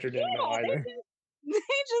 The actor didn't know yeah, either. they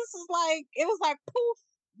just was like, it was like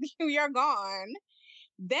poof, you're gone.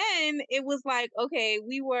 Then it was like, okay,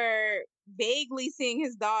 we were vaguely seeing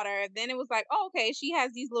his daughter. Then it was like, oh, okay, she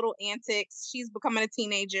has these little antics. She's becoming a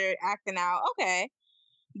teenager, acting out. Okay.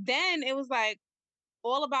 Then it was like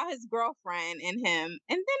all about his girlfriend and him.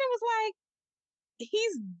 And then it was like,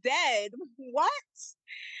 he's dead. What?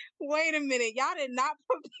 Wait a minute. Y'all did not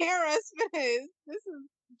prepare us for this. This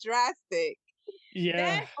is drastic. Then,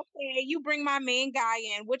 Yeah, okay, you bring my main guy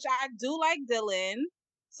in, which I do like Dylan.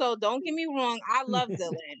 So don't get me wrong, I love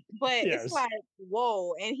Dylan. But it's yes. like,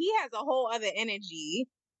 whoa, and he has a whole other energy.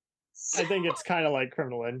 So I think it's kind of like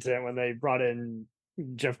Criminal Intent when they brought in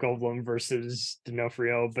Jeff Goldblum versus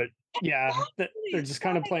D'Onofrio, but yeah, they're just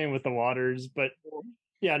kind of playing with the waters. But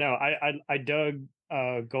yeah, no, I dug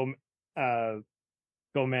uh,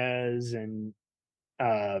 Gomez and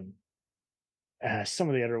uh, some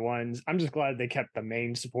of the other ones. I'm just glad they kept the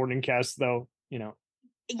main supporting cast, though. yeah,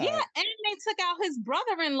 and they took out his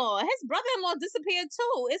brother-in-law. His brother-in-law disappeared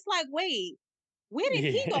too. It's like, wait, where did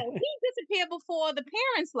he Yeah, go? He disappeared before the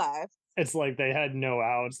parents left. it's like they had no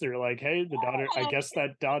outs. They're like, hey, the daughter. I Yeah, guess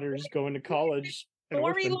that daughter's going to college. An storyline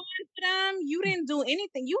orphan. for them. You didn't do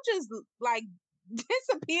anything. You just like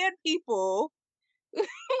disappeared people.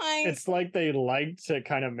 Like, It's like they like to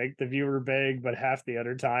kind of make the viewer big, but half the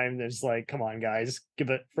other time, there's like, come on, guys, throw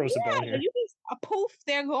us a bone yeah, here. you just poof,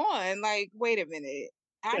 they're gone. Like, wait a minute.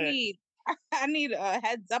 I Eh, need I need a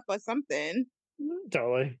heads up or something.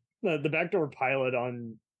 Totally. The backdoor pilot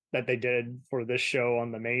on that they did for this show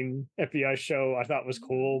on the main FBI show, I thought was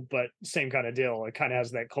cool, but same kind of deal. It kind of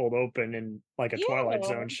has that cold open and like a Twilight Yeah.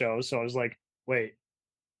 Zone show. So I was like, wait,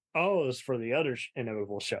 oh, it's for the other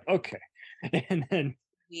inevitable show. Okay. And then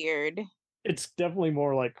Weird. it's definitely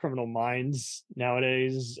more like Criminal Minds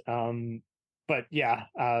nowadays. But yeah,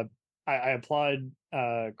 I applaud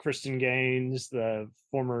Kristen Gaines, the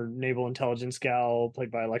former naval intelligence gal played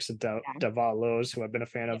by Alexa Davalos, who I've been a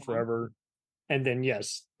fan of forever. And then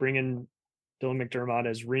yes, bringing Dylan McDermott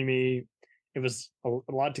as Remy. It was a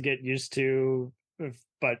lot to get used to,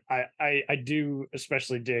 but I do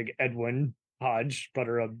especially dig Edwin Hodge,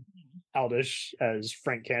 brother of Aldish, as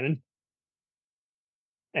Frank Cannon.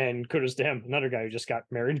 And kudos to him, another guy who just got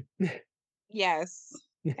married. Yes.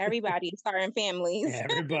 Everybody starting families.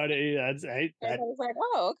 Everybody, that's I was like,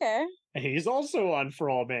 oh, okay. and he's also on For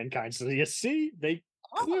All Mankind. So you see, they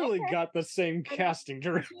clearly got the same casting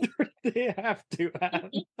director they have to have.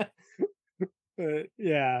 But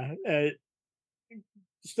yeah.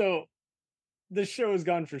 So the show has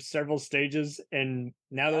gone for several stages, and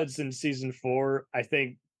now that it's in season 4, I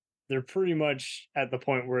think they're pretty much at the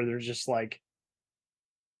point where they're just like,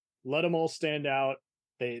 let them all stand out.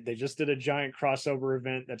 They just did a giant crossover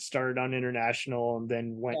event that started on international and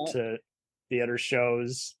then went to the other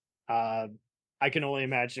shows. I can only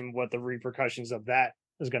imagine what the repercussions of that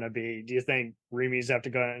is going to be. Do you think Remies have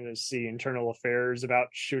to go in and see internal affairs about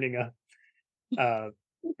shooting a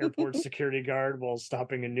airport security guard while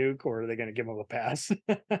stopping a nuke, or are they going to give him a pass?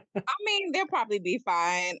 I mean, they'll probably be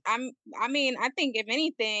fine. I mean, I think if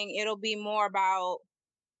anything, it'll be more about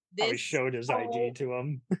How he this showed his ID to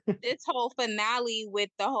him. this whole finale with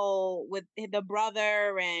the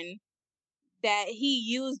brother, and that he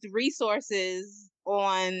used resources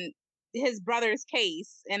on his brother's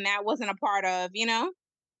case, and that wasn't a part of,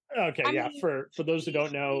 Okay, I yeah. mean, For those who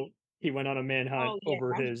don't know, he went on a manhunt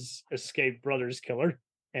over his escaped brother's killer,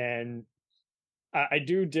 and I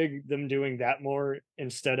do dig them doing that more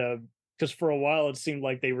instead of, because for a while it seemed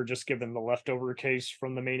like they were just given the leftover case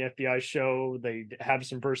from the main FBI show. They'd have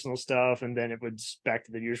some personal stuff, and then it would back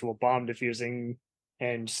to the usual bomb defusing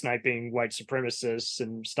and sniping white supremacists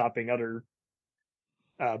and stopping other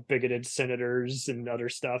bigoted senators and other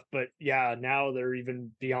stuff. But yeah, now they're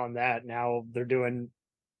even beyond that. Now they're doing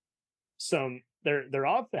some. They're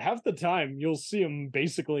off half the time. You'll see them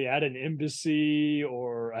basically at an embassy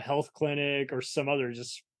or a health clinic or some other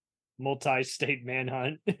just multi-state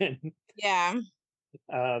manhunt. And yeah,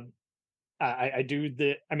 I do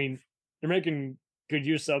the. I mean, they're making good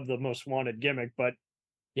use of the most wanted gimmick, but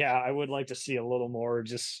yeah, I would like to see a little more.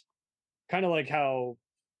 Just kind of like how,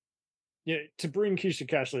 yeah, to bring Keisha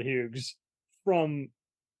Cashley Hughes from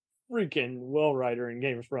freaking Will Rider in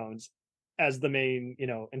Game of Thrones as the main,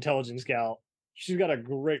 intelligence gal. She's got a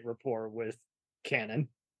great rapport with Canon.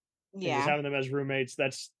 And just having them as roommates,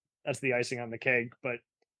 that's the icing on the cake. But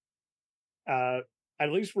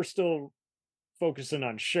at least we're still focusing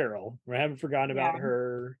on Cheryl. We haven't forgotten about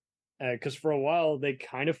her, because for a while they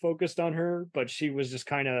kind of focused on her, but she was just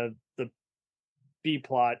kind of the B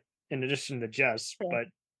plot in addition to Jess. But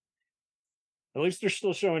at least they're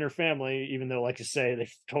still showing her family, even though, like you say, they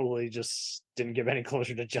totally just didn't give any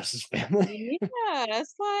closure to Jess's family. Yeah,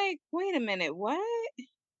 it's like, wait a minute, what?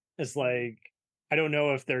 It's like, I don't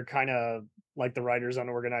know if they're kind of like the writers on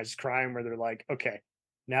Organized Crime, where they're like, okay,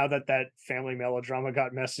 now that family melodrama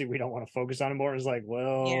got messy, we don't want to focus on it more. It's like,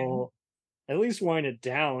 well, at least wind it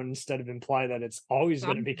down instead of imply that it's always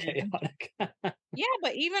going to be chaotic. Yeah,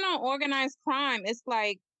 but even on Organized Crime, it's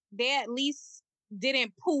like they at least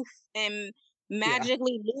didn't poof and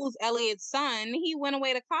magically lose Elliot's son. He went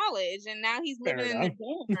away to college, and now he's living in the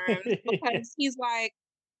dorms because he's like,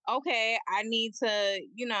 okay, I need to,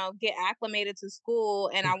 get acclimated to school,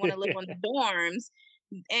 and I want to live on the dorms.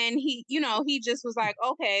 And he just was like,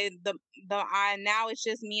 okay, now it's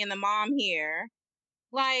just me and the mom here.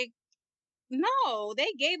 Like, no,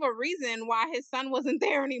 they gave a reason why his son wasn't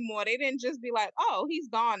there anymore. They didn't just be like, oh, he's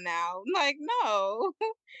gone now. Like, no.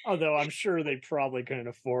 Although I'm sure they probably couldn't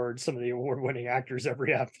afford some of the award-winning actors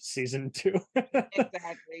every season too.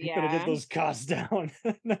 Exactly. Yeah. Gotta get those costs down.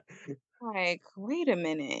 Like, wait a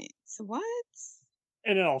minute. What?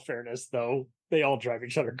 And in all fairness, though, they all drive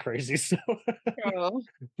each other crazy. So, true.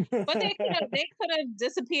 But they could have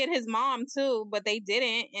disappeared his mom too, but they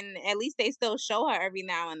didn't, and at least they still show her every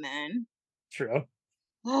now and then. True.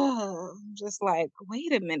 Just like,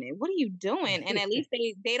 wait a minute, what are you doing? And at least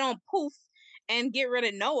they don't poof and get rid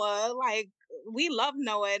of Noah. Like, we love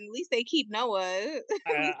Noah, and at least they keep Noah.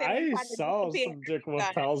 I saw some Dick Wolf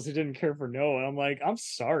pals who didn't care for Noah. I'm like, I'm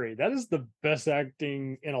sorry, that is the best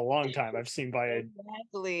acting in a long time I've seen by a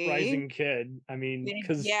rising kid. I mean,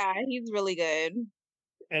 because he's really good.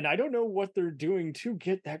 And I don't know what they're doing to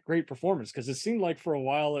get that great performance, because it seemed like for a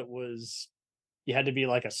while it was, you had to be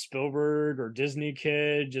like a Spielberg or Disney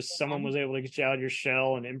kid, just someone was able to get you out of your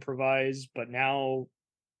shell and improvise. But now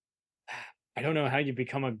I don't know how you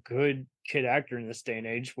become a good kid actor in this day and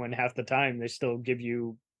age when half the time they still give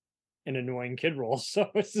you an annoying kid role. So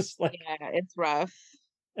it's just like, it's rough.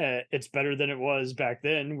 It's better than it was back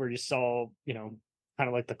then, where you saw, kind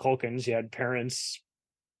of like the Culkins, you had parents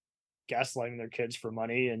gaslighting their kids for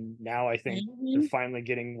money. And now I think they're finally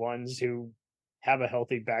getting ones who have a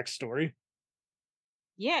healthy backstory.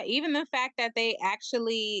 Yeah, even the fact that they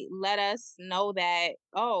actually let us know that,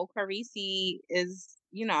 oh, Carisi is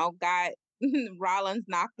got Rollins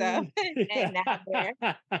knocked up, and now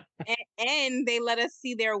and they let us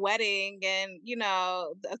see their wedding, and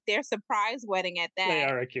their surprise wedding at that. They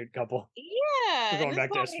are a cute couple. Yeah, We're going and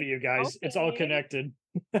back to it's SVU, guys. It's all okay. connected.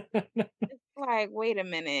 It's like, wait a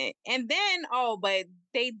minute, and then but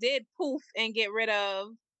they did poof and get rid of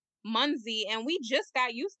Munzie, and we just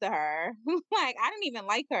got used to her. Like, I didn't even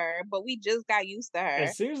like her, but we just got used to her.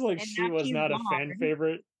 It seems like And she now was she's not a gone. fan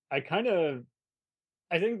favorite.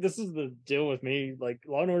 I think this is the deal with me. Like,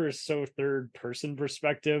 Law and Order is so third person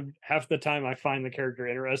perspective. Half the time I find the characters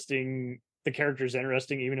interesting,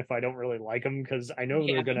 even if I don't really like them, because I know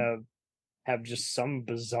they're gonna have just some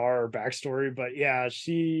bizarre backstory. But yeah,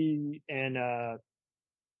 she and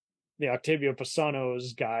the Octavio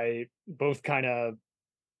Pisano's guy both kind of,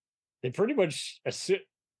 they pretty much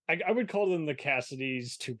I would call them the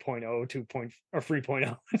Cassidys 2.0, 2. Or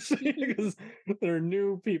 3.0 because they're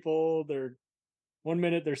new people. They're one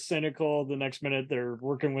minute they're cynical, the next minute they're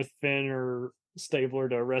working with Finn or Stabler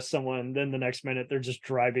to arrest someone, then the next minute they're just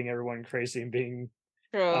driving everyone crazy and being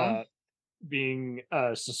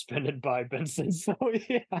suspended by Benson. So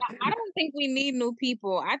yeah, I don't think we need new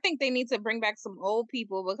people. I think they need to bring back some old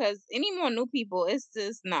people, because any more new people, it's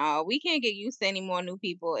just no. We can't get used to any more new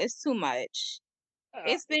people. It's too much.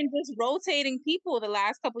 It's been just rotating people the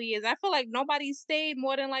last couple of years. I feel like nobody's stayed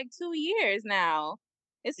more than like 2 years now.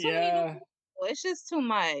 It's too many new people. It's just too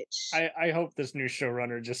much. I hope this new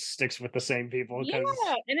showrunner just sticks with the same people. Yeah,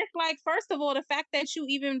 and it's like, first of all, the fact that you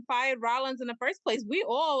even fired Rollins in the first place, we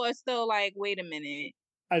all are still like, wait a minute.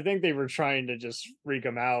 I think they were trying to just freak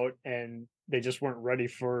him out, and they just weren't ready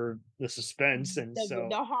for the suspense, and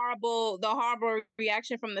the horrible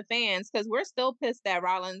reaction from the fans, because we're still pissed that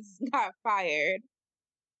Rollins got fired.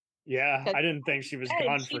 Yeah, I didn't think she was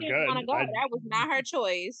gone for good. That was not her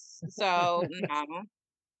choice. So no.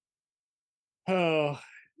 Oh,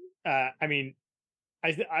 I mean,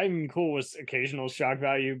 I'm cool with occasional shock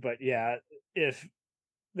value, but yeah, if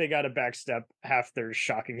they got to backstep half their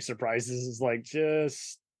shocking surprises, is like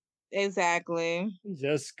just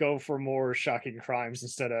go for more shocking crimes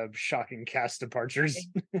instead of shocking cast departures.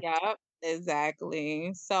 Yep,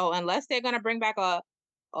 exactly. So unless they're gonna bring back a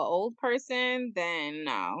old person, then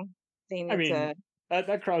no, they need to.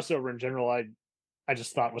 That crossover in general, I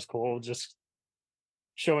just thought was cool. Just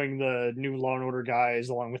showing the new Law and Order guys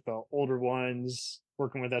along with the older ones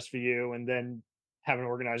working with SVU, and then having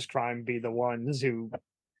organized crime be the ones who,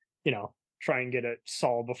 try and get it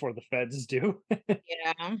solved before the feds do.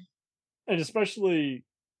 Yeah. And especially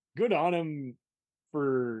good on him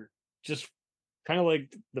for just kind of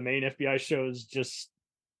like the main FBI shows, just,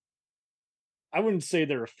 I wouldn't say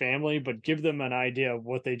they're a family, but give them an idea of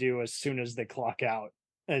what they do as soon as they clock out.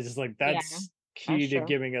 And it's like, that's key to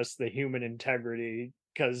giving us the human integrity,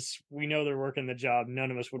 because we know they're working the job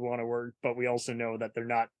none of us would want to work, but we also know that they're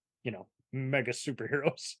not, mega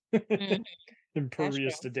superheroes,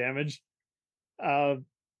 impervious to damage.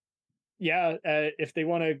 If they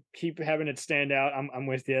want to keep having it stand out, I'm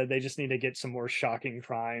with you. They just need to get some more shocking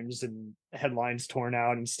crimes and headlines torn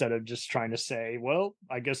out instead of just trying to say, well,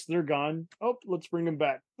 I guess they're gone. Oh, let's bring them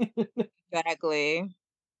back. Exactly.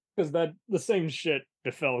 Because the same shit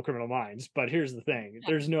befell Criminal Minds. But here's the thing.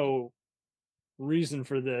 There's no reason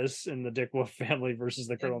for this in the Dick Wolf family versus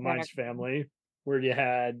the Criminal Minds family, where you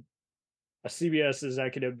had a CBS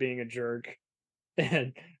executive being a jerk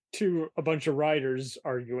and a bunch of writers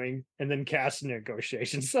arguing, and then cast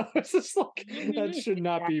negotiations. So it's just like, that should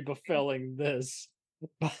not be befalling this.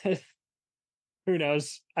 But who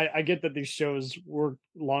knows? I get that these shows work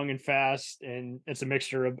long and fast, and it's a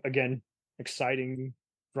mixture of, again, exciting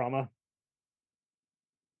drama.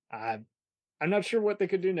 I'm not sure what they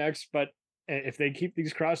could do next, but if they keep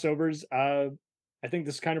these crossovers, I think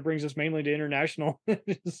this kind of brings us mainly to international.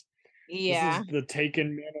 This is the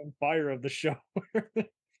Taken Man on Fire of the show.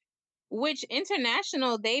 Which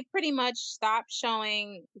international, they pretty much stopped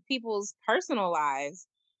showing people's personal lives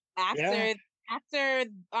after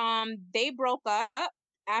they broke up,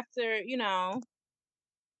 after.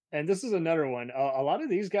 And this is another one. A lot of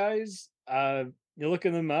these guys, you're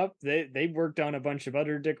looking them up, they worked on a bunch of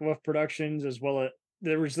other Dick Wolf productions as well.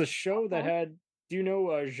 There was this show that had, do you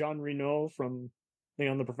know Jean Reno from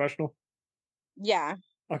On the Professional? Yeah.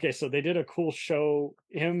 Okay, so they did a cool show.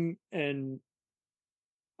 Him and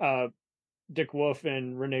Dick Wolf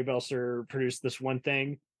and Renee Belser produced this one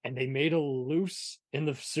thing, and they made a loose, in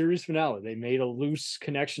the series finale, they made a loose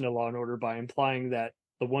connection to Law and Order by implying that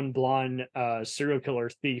the one blonde serial killer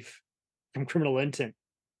thief from Criminal Intent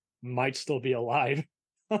might still be alive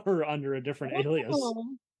or under a different alias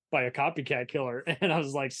by a copycat killer. And I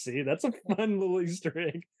was like, see, that's a fun little Easter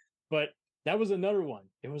egg. But that was another one.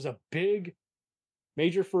 It was a big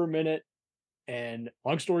major for a minute, and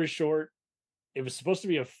long story short, it was supposed to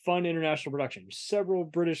be a fun international production. Several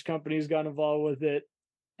British companies got involved with it,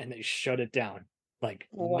 and they shut it down. Like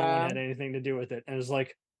no one Wow. had anything to do with it, and it was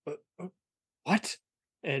like, what?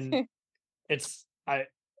 And it's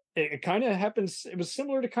it kind of happens. It was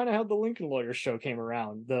similar to kind of how the Lincoln Lawyer show came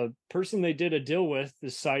around. The person they did a deal with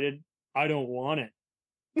decided, I don't want it,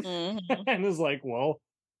 Mhm. and it's like, well,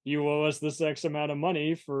 you owe us this X amount of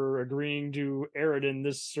money for agreeing to air it in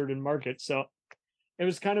this certain market. So it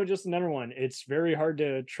was kind of just another one. It's very hard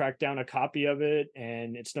to track down a copy of it,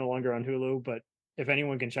 and it's no longer on Hulu. But if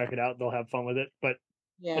anyone can check it out, they'll have fun with it. But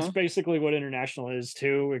that's Yeah. basically what international is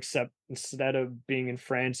too, except instead of being in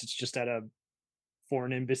France, it's just at a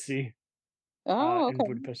foreign embassy Oh, in okay.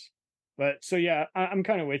 Budapest. But so yeah, I'm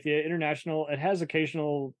kind of with you. International, it has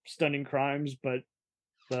occasional stunning crimes, but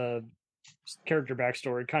the character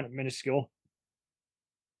backstory kind of minuscule.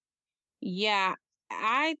 Yeah,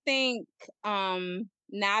 I think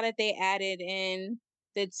now that they added in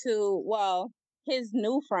the two, well, his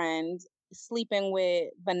new friend sleeping with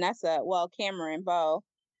Vanessa, well, Cameron Bow,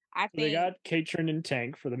 I They think, got Katrin and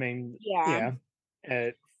Tank for the main. yeah,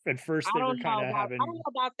 Yeah. At first, I they were don't kind know of about I don't having. know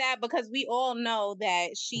about that because we all know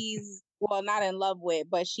that she's well not in love with,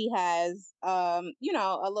 but she has a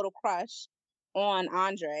little crush on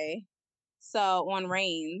Andre. So on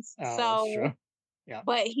Reigns. Oh, that's So true. Yeah.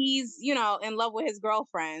 but he's, in love with his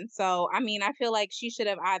girlfriend. So I mean, I feel like she should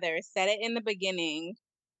have either said it in the beginning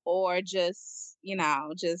or just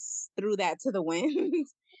threw that to the wind.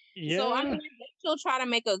 So I mean, Yeah. I think she'll try to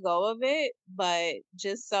make a go of it, but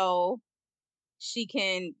just so she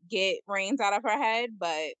can get Reigns out of her head.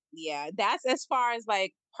 But yeah, that's as far as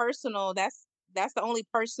like personal. That's the only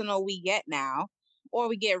personal we get now, or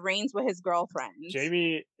we get Reigns with his girlfriend.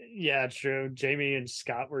 Jamie, yeah, true. Jamie and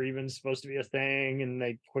Scott were even supposed to be a thing, and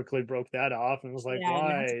they quickly broke that off and was like, Yeah, and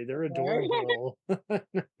that's why? They're fair. adorable.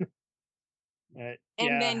 And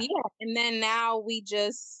Yeah. then now we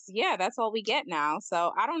just that's all we get now.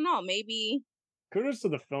 So I don't know, maybe Kudos to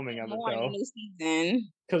the filming of it, more in the though, new season.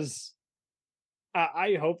 because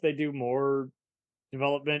I hope they do more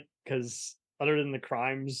development, because other than the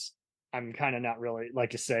crimes, I'm kind of not really,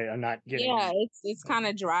 like you say, I'm not Yeah, getting. it's kind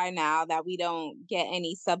of dry now that we don't get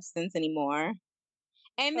any substance anymore.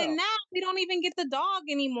 And then Oh, now we don't even get the dog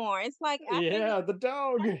anymore. It's like after the yeah, the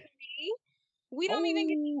dog. three, we don't even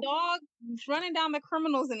get the Oh, dog running down the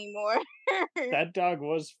criminals anymore. that dog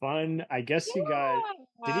was fun. I guess he got.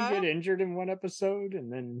 Did he Yeah. get injured in one episode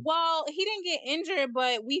and then? Well, he didn't get injured,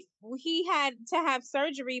 but he had to have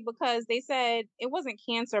surgery because they said it wasn't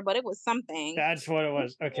cancer, but it was something. That's what it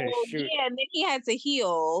was. Okay, So, shoot. yeah, and then he had to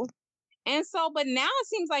heal. And so, but now it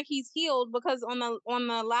seems like he's healed because on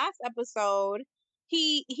the last episode,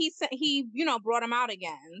 he brought him out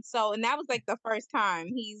again. So, and that was like the first time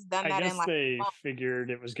he's done I that in guess like a they month.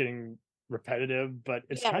 figured it was getting repetitive, but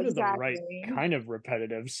it's Yeah, kind of the right exactly. kind of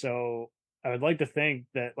repetitive. So I would like to think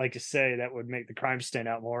that, like you say, that would make the crime stand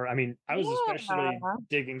out more. I mean, I was especially Yeah.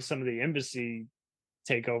 digging some of the embassy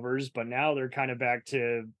takeovers, but now they're kind of back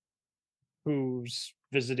to who's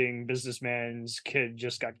visiting businessman's kid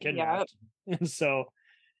just got Yep. kidnapped. And so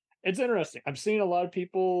it's interesting. I'm seeing a lot of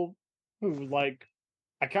people who like.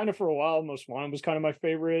 I kind of for a while, Most Wanted was kind of my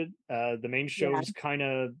favorite. The main Yeah. show's kind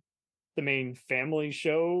of the main family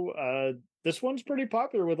show. This one's pretty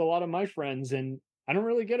popular with a lot of my friends, and I don't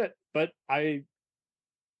really get it, but I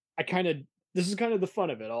kind of this is kind of the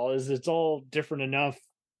fun of it all. Is it's all different enough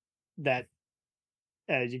that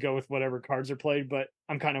you go with whatever cards are played. But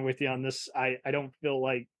I'm kind of with you on this. I don't feel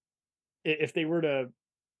like if they were to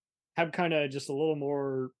have kind of just a little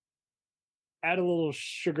more, add a little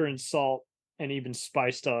sugar and salt and even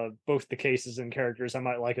spice to both the cases and characters, I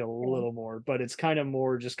might like it a Yeah. little more. But it's kind of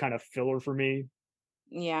more just kind of filler for me.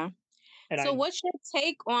 Yeah. And So I what's your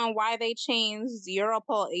take on why they changed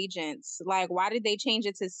Europol agents? Like why did they change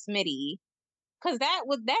it to Smitty? Because that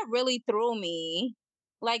really threw me.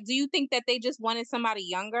 Like, do you think that they just wanted somebody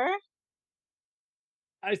younger?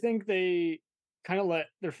 I think they kind of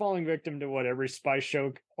they're falling victim to what every spy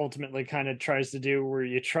show ultimately kind of tries to do, where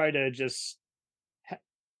you try to just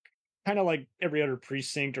kind of like every other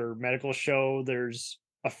precinct or medical show, there's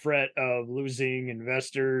a threat of losing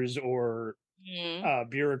investors, or Mm. a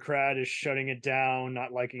bureaucrat is shutting it down,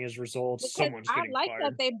 not liking his results, Because someone's I getting like that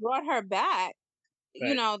fired. they brought her back.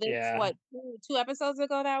 But This yeah, what two episodes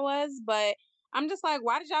ago that was, but I'm just like,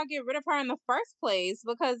 why did y'all get rid of her in the first place?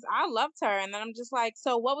 Because I loved her, and then I'm just like,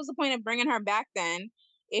 so what was the point of bringing her back then?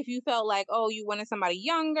 If you felt like, oh, you wanted somebody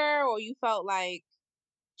younger, or you felt like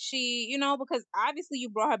because obviously you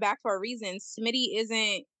brought her back for a reason. Smitty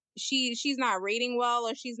isn't she's not rating well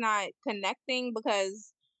or she's not connecting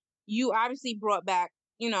because you obviously brought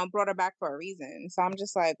her back for a reason. So I'm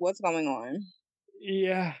just like, what's going on?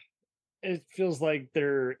 Yeah, it feels like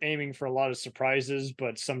they're aiming for a lot of surprises,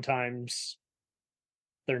 but sometimes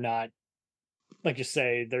they're not. Like you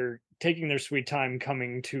say, they're taking their sweet time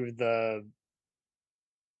coming to the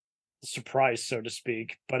surprise, so to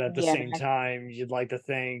speak. But at the Yeah, same time, you'd like to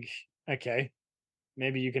think, okay,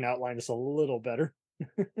 maybe you can outline this a little better.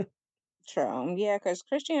 true. Yeah, because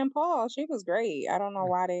Christian Paul, she was great. I don't know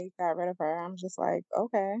why they got rid of her. I'm just like,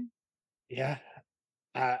 okay. Yeah,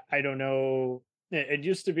 I don't know. It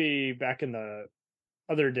used to be back in the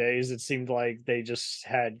other days, it seemed like they just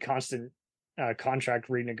had constant contract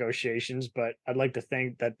renegotiations, but I'd like to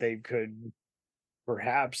think that they could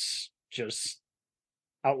perhaps just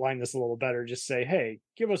outline this a little better. Just say, hey,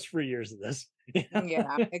 give us 3 years of this.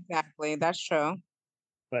 Yeah, exactly. That's true.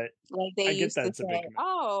 But Like they I get used that to it's a big say,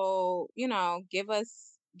 "Oh, give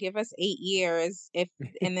us 8 years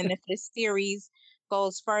and then if this series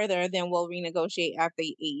goes further, then we'll renegotiate after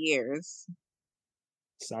 8 years."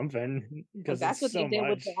 something Because because that's it's what they so did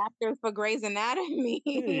with the much. actors for Grey's Anatomy.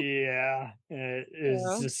 Yeah, it is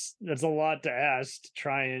Yeah. just that's a lot to ask to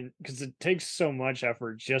try and because it takes so much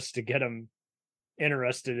effort just to get them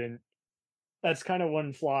interested in. That's kind of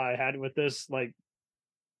one flaw I had with this. Like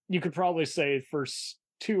you could probably say first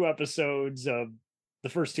two episodes of the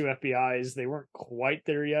first two FBI's they weren't quite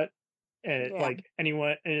there yet, and Yeah. like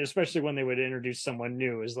anyone, and especially when they would introduce someone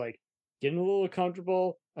new, is like getting a little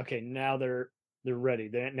comfortable. Okay, now they're ready.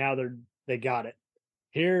 They got it.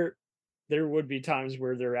 Here, there would be times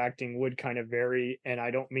where their acting would kind of vary, and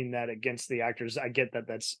I don't mean that against the actors. I get that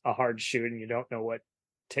that's a hard shoot, and you don't know what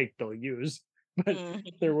take they'll use, but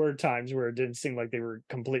Mhm. there were times where it didn't seem like they were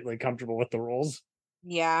completely comfortable with the roles,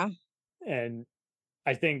 Yeah. and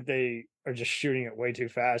I think they are just shooting it way too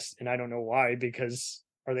fast, and I don't know why. Because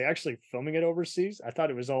are they actually filming it overseas? I thought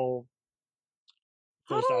it was all I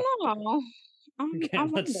closed off. don't know. I Okay,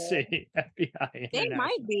 let's wonder. see. FBI They might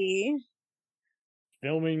International be.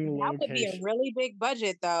 filming That would be a location. really big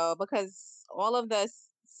budget though, because all of It's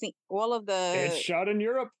the shot in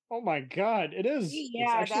Europe. Oh my god, it is. It's yeah,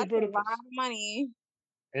 actually that's a lot Budapest of money.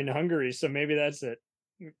 in Hungary, so maybe that's it.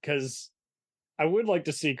 Because I would like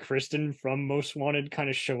to see Kristen from Most Wanted kind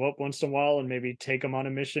of show up once in a while and maybe take them on a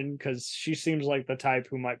mission because she seems like the type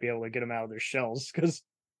who might be able to get them out of their shells. Because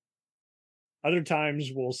other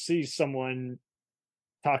times we'll see someone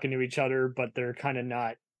talking to each other, but they're kind of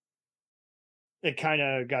not. It kind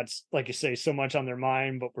of got, like you say, so much on their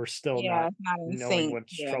mind, but we're still Yeah, not it's not in knowing sync.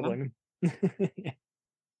 what's Yeah. troubling them.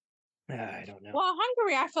 I don't know. Well,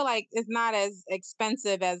 Hungary, I feel like is not as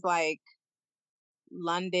expensive as like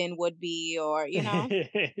London would be, or Yeah,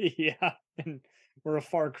 and we're a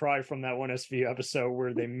far cry from that one SVU episode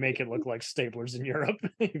where they make it look like Staplers in Europe,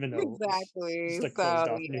 even though it's exactly. just a So closed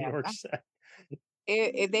off New York yeah, set.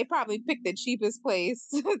 they probably picked the cheapest place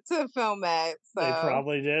to film at. They So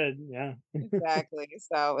probably did, yeah. exactly.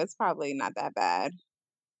 So it's probably not that bad.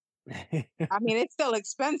 I mean, it's still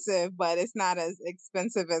expensive, but it's not as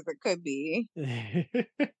expensive as it could be.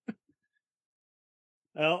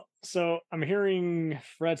 Well, so I'm hearing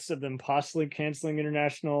threats of them possibly canceling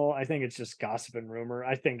International. I think it's just gossip and rumor.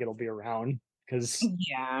 I think it'll be around because,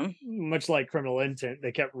 Yeah. much like Criminal Intent,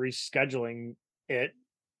 they kept rescheduling it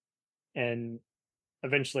and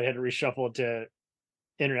eventually had to reshuffle it to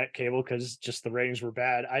internet cable because just the ratings were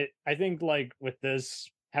bad. I think like with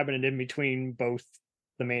this having it in between both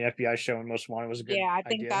the main FBI show and Most Wanted was a good Yeah, I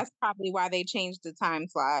think idea. that's probably why they changed the time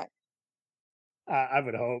slot. I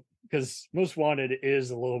would hope because Most Wanted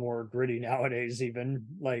is a little more gritty nowadays, even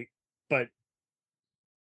like, but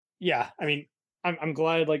yeah, I mean, I'm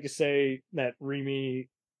glad, like you say, that Remy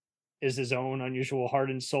is his own unusual heart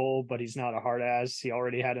and soul, but he's not a hard ass. He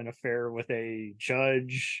already had an affair with a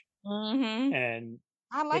judge, Mm-hmm. and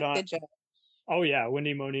I put like on. the judge. Oh yeah,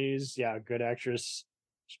 Wendy Moniz, yeah, good actress.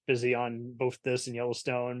 She's busy on both this and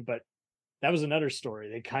Yellowstone, but that was another story.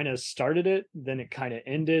 They kind of started it, then it kind of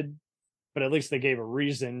ended, but at least they gave a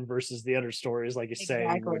reason versus the other stories, like you say,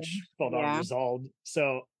 Exactly. which felt Yeah. unresolved.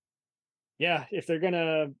 So yeah, if they're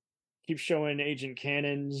gonna keep showing Agent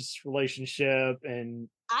Cannon's relationship and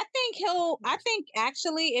I think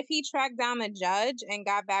actually if he tracked down the judge and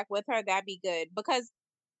got back with her, that'd be good because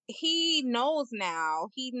he knows now.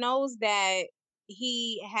 He knows that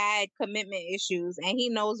he had commitment issues and he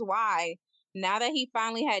knows why. Now that he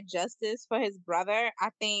finally had justice for his brother, I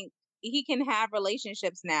think he can have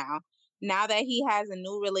relationships now. Now that he has a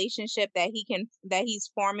new relationship that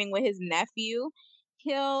he's forming with his nephew,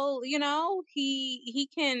 he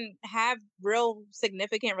can have real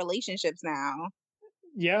significant relationships now.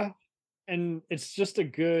 Yeah, and it's just a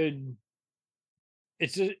good.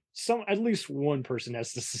 It's just at least one person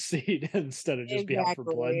has to succeed instead of just be out for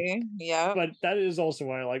blood. Exactly. Yep. But that is also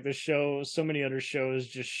why I like the show. So many other shows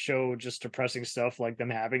just show just depressing stuff, like them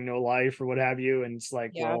having no life or what have you, and it's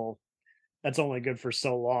like, Yep. well, that's only good for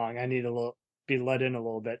so long. I need to be let in a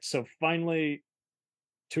little bit. So finally,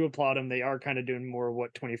 to applaud them, they are kind of doing more of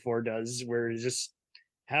what 24 does, where you just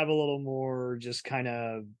have a little more, just kind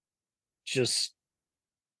of just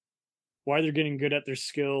why they're getting good at their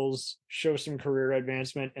skills, show some career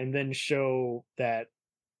advancement, and then show that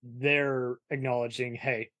they're acknowledging,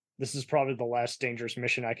 hey, this is probably the last dangerous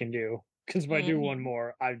mission I can do. Because if I do one Mhm.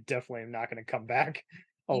 more, I definitely am not going to come back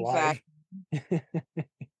alive. Exactly.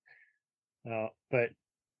 But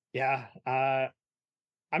yeah,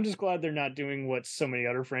 I'm just glad they're not doing what so many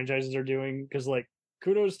other franchises are doing. Because like,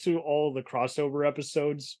 kudos to all the crossover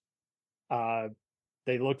episodes. Uh,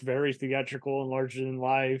 they look very theatrical and larger than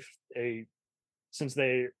life. Since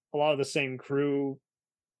they a lot of the same crew,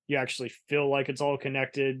 you actually feel like it's all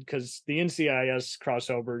connected. Because the NCIS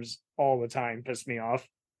crossovers all the time piss me off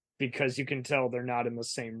because you can tell they're not in the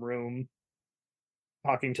same room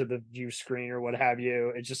talking to the view screen or what have you.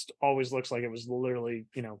 It just always looks like it was literally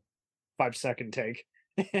 5-second take.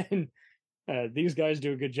 And these guys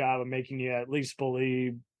do a good job of making you at least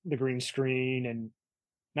believe the green screen and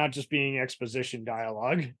not just being exposition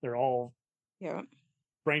dialogue. They're all Yeah.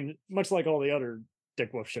 much like all the other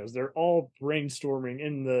Dick Wolf shows. They're all brainstorming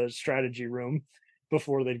in the strategy room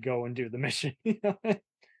before they'd go and do the mission.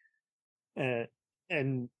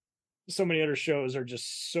 And so many other shows are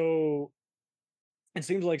just so. It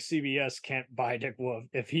seems like CBS can't buy Dick Wolf.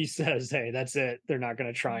 If he says, "Hey, that's it," they're not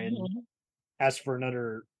going to try and ask for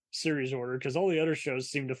another series order because all the other shows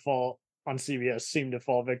seem to fall on CBS seem to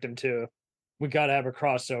fall victim to. We got to have a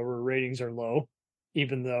crossover. Ratings are low,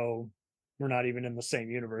 even though we're not even in the same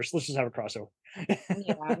universe. Let's just have a crossover.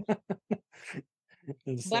 Yeah.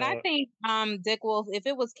 But I think Dick Wolf, if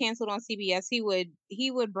it was canceled on CBS, he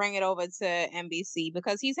would bring it over to NBC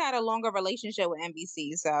because he's had a longer relationship with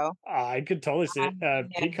NBC. So I could totally see it. yeah.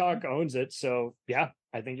 Peacock owns it, so yeah,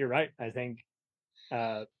 I think you're right. I think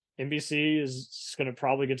NBC is going to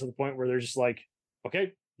probably get to the point where they're just like,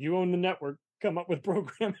 okay, you own the network, come up with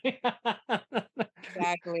programming.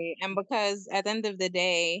 Exactly. And because at the end of the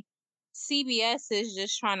day, CBS is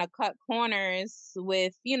just trying to cut corners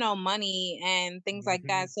with, money and things like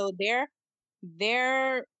that. So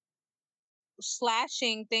they're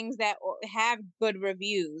slashing things that have good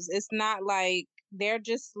reviews. It's not like they're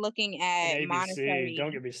just looking And at ABC, don't monetary.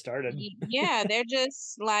 get me started. Yeah, they're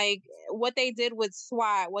just like what they did with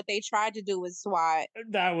SWAT, what they tried to do with SWAT.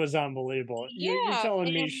 That was unbelievable. You're Yeah,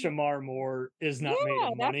 telling me and Shamar Moore is not made yeah,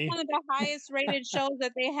 of that's money? one of the highest rated shows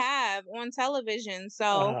that they have on television. So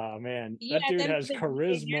Oh man, yeah, that at the dude end of has the day, they're not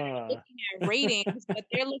charisma. looking at ratings, but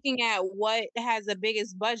they're looking at what has the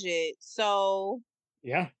biggest budget. So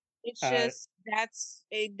Yeah. it's just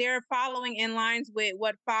they're following in lines with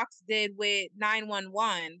what Fox did with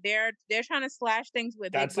 911. They're trying to slash things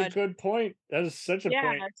with big That's a budget. good point. That is such a Yeah,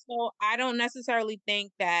 point. so I don't necessarily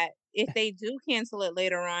think that if they do cancel it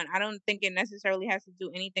later on, I don't think it necessarily has to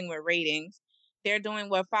do anything with ratings. They're doing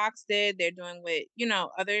what Fox did. They're doing what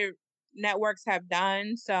other networks have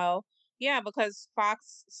done. So yeah, because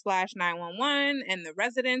Fox/911 and The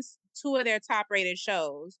Residents, two of their top rated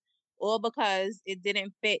shows, all because it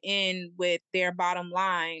didn't fit in with their bottom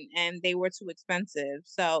line and they were too expensive.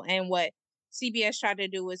 So, and what CBS tried to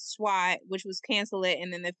do with SWAT, which was cancel it,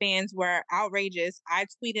 and then the fans were outrageous. I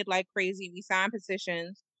tweeted like crazy. We signed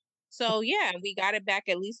petitions. So yeah, we got it back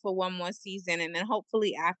at least for one more season, and then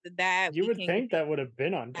hopefully after that You we would can think that would have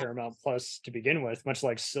been on Paramount Plus to begin with, much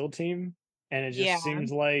like SEAL Team. And it Yeah. just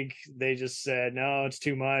seems like they just said, no, it's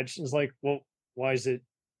too much. It's like, well, why is it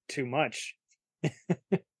too much?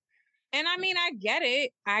 And I mean, I get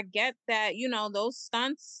it. I get that, those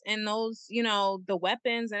stunts and those, the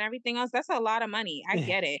weapons and everything else, that's a lot of money. I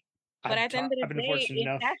get it. But at the end of I've the been day, fortunate if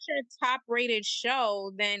enough. that's your top rated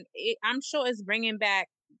show, then I'm sure it's bringing back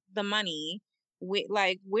the money.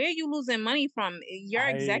 Like, where are you losing money from? Your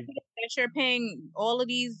executive that you're paying all of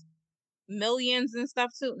these millions and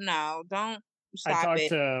stuff to? No, don't I stop talked it.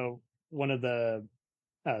 to one of the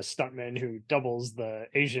stuntmen who doubles the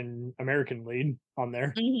Asian American lead on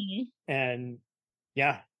there. Mhm. And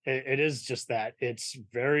yeah, it is just that. It's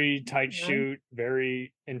very tight Yeah. shoot,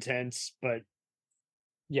 very intense, but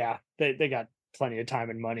yeah, they got plenty of time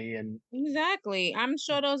and money. And Exactly. I'm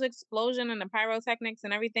sure those explosion and the pyrotechnics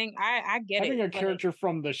and everything, I get having it. a But character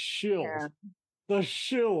from the Shield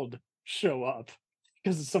show up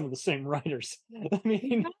because of some of the same writers. I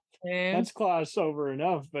mean, that's crossover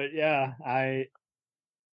enough. But yeah,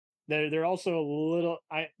 they're also a little.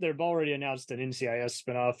 They've already announced an NCIS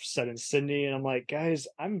spinoff set in Sydney, and I'm like, guys,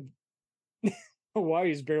 I'm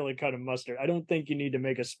Hawaii's barely cutting mustard. I don't think you need to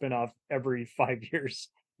make a spinoff every 5 years.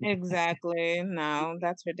 Exactly. No,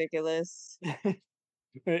 that's ridiculous.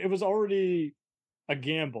 It was already a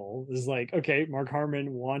gamble. It's like, okay, Mark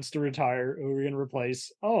Harmon wants to retire. Who are we going to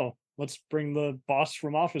replace? Oh, let's bring the boss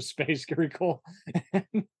from Office Space, Gary Cole.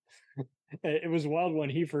 It was wild when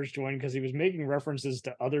he first joined because he was making references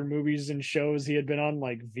to other movies and shows he had been on,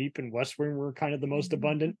 like Veep and West Wing were kind of the most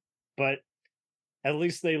abundant. But at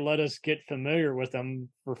least they let us get familiar with them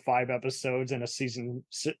for 5 episodes and a season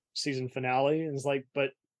finale. And it's like,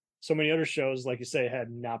 but so many other shows, like you say,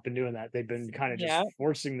 had not been doing that. They've been kind of just Yep.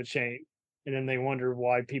 forcing the chain, and then they wonder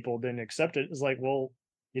why people didn't accept it. It's like, well,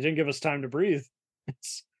 you didn't give us time to breathe.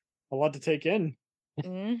 It's a lot to take in.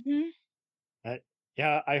 Mm-hmm.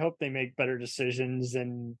 Yeah, I hope they make better decisions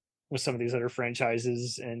and with some of these other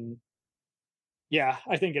franchises. And yeah,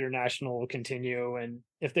 I think International will continue, and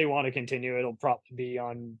if they want to continue, it'll probably be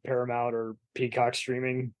on Paramount or Peacock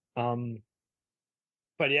streaming.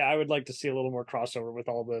 But yeah, I would like to see a little more crossover with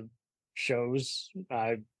all the shows.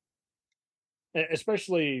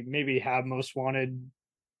 Especially maybe have Most Wanted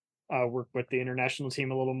work with the international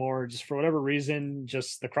team a little more, just for whatever reason.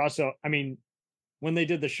 Just the crossover. I mean, when they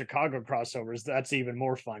did the Chicago crossovers, that's even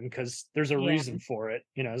more fun because there's a Yeah. reason for it.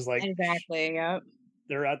 You know, it's like Exactly. Yep.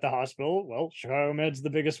 they're at the hospital. Well, Chicago Med's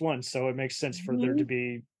the biggest one, so it makes sense for there to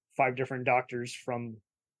be 5 different doctors from,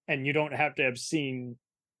 and you don't have to have seen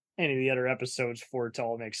any of the other episodes for it to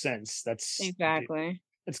all make sense. That's Exactly.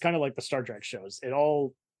 it's kind of like the Star Trek shows. It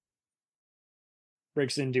all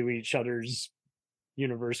breaks into each other's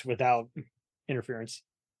universe without interference.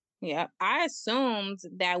 Yeah. I assumed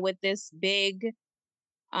that with this big,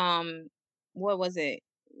 what was it?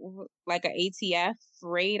 Like a ATF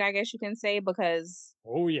raid, I guess you can say, because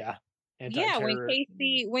Oh yeah, yeah, anti-terror.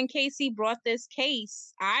 when Casey brought this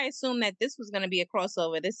case, I assumed that this was going to be a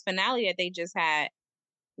crossover. This finale that they just had,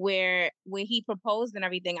 where when he proposed and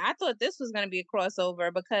everything, I thought this was going to be a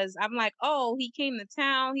crossover because I'm like, oh, he came to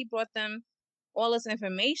town, he brought them all this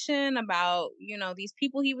information about, these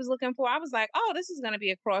people he was looking for. I was like, oh, this is going to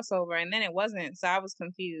be a crossover, and then it wasn't, so I was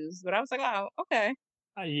confused. But I was like, oh, okay.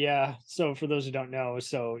 Yeah. So for those who don't know,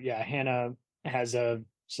 so yeah, Hannah has a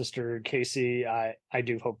sister, Casey. I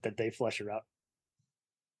do hope that they flesh her out.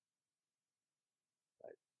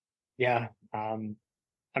 Yeah. I'm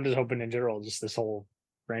just hoping in general, just this whole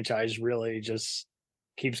franchise really just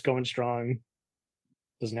keeps going strong.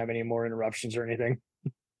 Doesn't have any more interruptions or anything.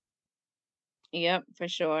 Yep, for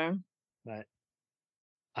sure. But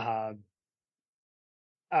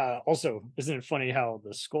also, isn't it funny how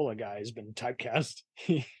the Scola guy has been typecast?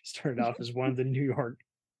 He started off as one of the New York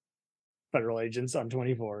federal agents on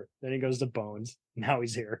 24. Then he goes to Bones. Now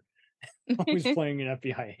he's here. He's playing an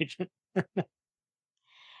FBI agent.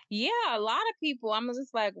 Yeah, a lot of people, I'm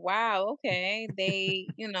just like, wow, okay. They,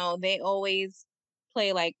 they always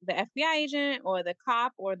play like the FBI agent or the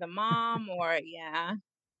cop or the mom or, yeah.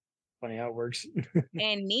 Funny how it works.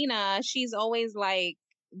 And Nina, she's always like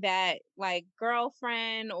that, like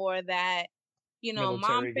girlfriend or that, mom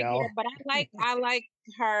Military figure. gal. But I like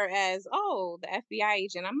her as, oh, the FBI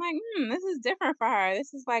agent. I'm like, this is different for her.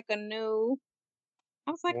 This is like a new.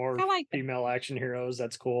 I was like, More I like that. female action heroes.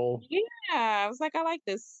 That's cool. Yeah, I was like, I like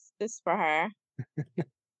this for her.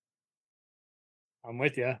 I'm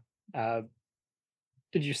with you.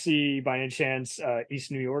 Did you see by any chance East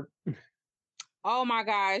New York? Oh my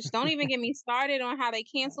gosh! Don't even get me started on how they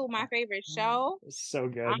canceled my favorite show. It's so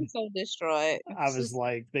good. I'm so distraught. I was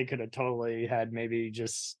like, they could have totally had maybe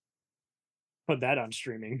just put that on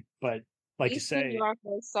streaming, but like East you New say, York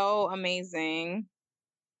was so amazing.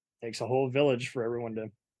 takes a whole village for everyone to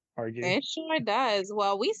argue. It sure does.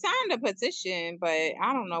 Well, we signed a petition, but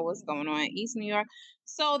I don't know what's going on. East New York.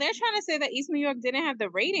 So they're trying to say that East New York didn't have the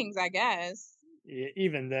ratings, I guess.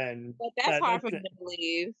 Even then, But that's hard for me to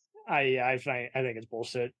believe. I think it's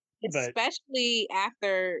bullshit. But Especially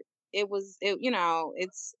after they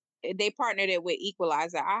partnered it with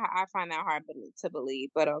Equalizer. I find that hard to believe,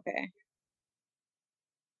 but okay.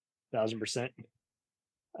 1000%.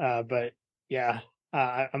 But yeah,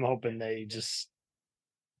 I'm hoping they just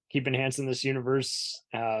keep enhancing this universe.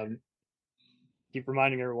 Keep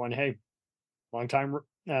reminding everyone, hey, long time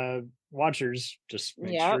watchers, just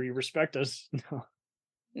make sure you respect us.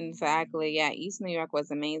 Exactly. Yeah, East New York was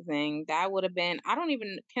amazing. That would have been, can't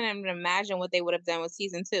even imagine what they would have done with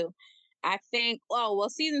season 2. I think,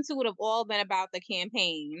 season 2 would have all been about the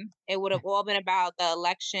campaign. It would have all been about the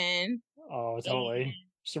election. Oh, totally.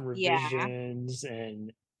 Some revisions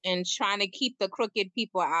and trying to keep the crooked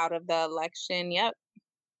people out of the election. Yep.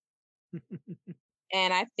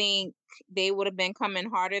 And I think they would have been coming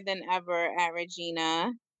harder than ever at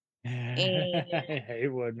Regina. And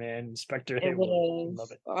Haywood, man, Inspector it Haywood, would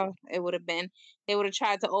love it. have, it would have been, they would have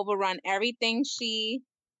tried to overrun everything she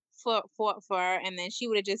fought for, and then she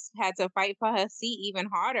would have just had to fight for her seat even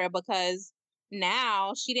harder, because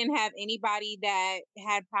now she didn't have anybody that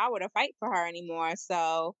had power to fight for her anymore.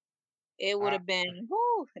 So it would have been,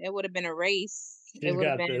 it would have been a race. It She's would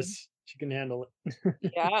have got been, this. She can handle it.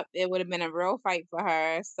 yep, it would have been a real fight for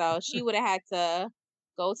her. So she would have had to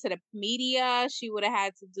go to the media. She would have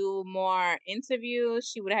had to do more interviews.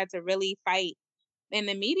 She would have had to really fight in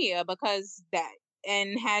the media because that,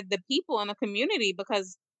 and had the people in the community,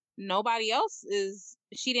 because nobody else is,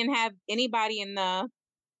 she didn't have anybody in the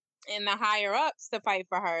higher ups to fight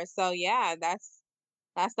for her. So yeah, that's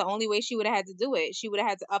the only way she would have had to do it. She would have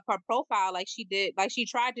had to up her profile like she did, like she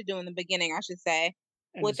tried to do in the beginning, I should say,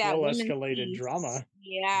 And with it's that well women's escalated piece. drama.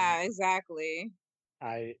 Yeah, exactly.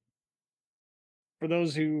 For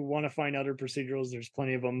those who want to find other procedurals, there's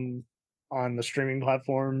plenty of them on the streaming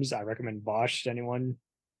platforms. I recommend Bosch to anyone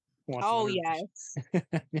who wants. Oh yes,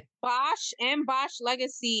 Bosch and Bosch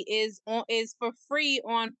Legacy is for free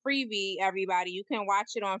on Freevee. Everybody, you can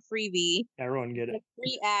watch it on Freevee. Everyone get it. It's a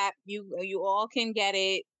free app. You all can get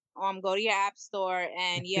it. Go to your app store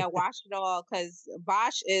and watch it all, because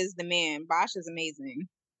Bosch is the man. Bosch is amazing.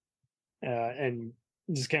 And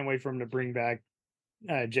just can't wait for him to bring back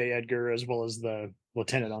J. Edgar as well as the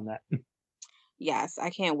lieutenant on that. Yes, I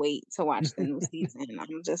can't wait to watch the new season.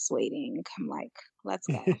 I'm just waiting. I'm like, let's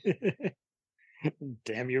go.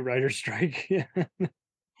 Damn you, writer strike.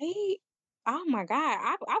 Hey, oh my God.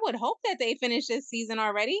 I would hope that they finish this season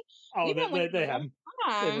already. Oh, they have.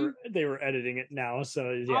 They were editing it now, so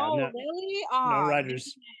yeah. Oh, no, really? no Oh,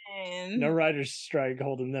 writers. man. No writers strike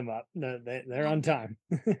holding them up. No, they're on time.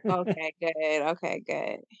 Okay, good. Okay,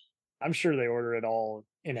 good. I'm sure they order it all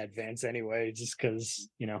in advance anyway, just because,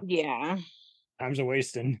 Yeah. time's a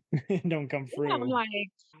wasting. Don't come through. Yeah, I'm like,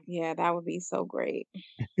 yeah, that would be so great.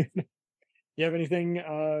 You have anything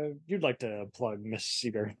you'd like to plug, Miss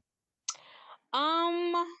Seaberry?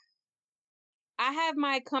 I have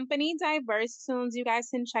my company, Diverse Toons. You guys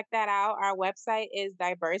can check that out. Our website is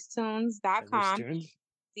diversetoons.com.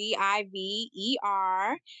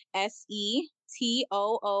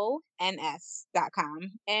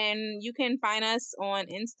 diversetoons.com. And you can find us on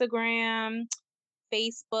Instagram,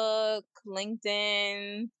 Facebook,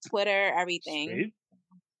 LinkedIn, Twitter, everything. Sweet.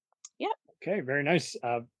 Yep. Okay, very nice.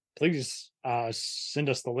 Please send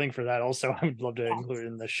us the link for that also. I would love to include it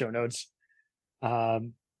in the show notes. But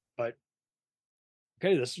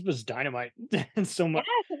okay, this was dynamite. And so much.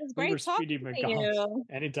 Yes, it was great talking to you.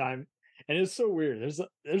 Anytime. And it's so weird. There's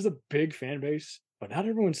a big fan base, but not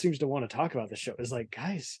everyone seems to want to talk about the show. It's like,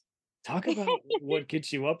 guys, talk about what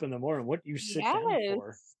gets you up in the morning, what you sit down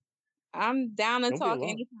for. I'm down to Don't be talk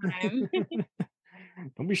alone. anytime.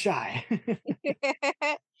 Don't be shy.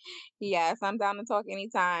 Yes, I'm down to talk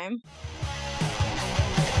anytime.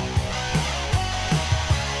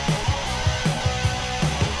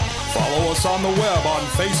 Follow us on the web on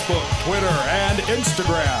Facebook, Twitter, and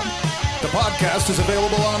Instagram. The podcast is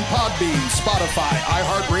available on Podbean, Spotify,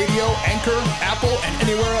 iHeartRadio, Anchor, Apple, and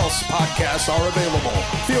anywhere else podcasts are available.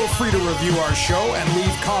 Feel free to review our show and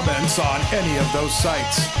leave comments on any of those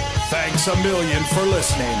sites. Thanks a million for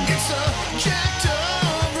listening. It's a jacked up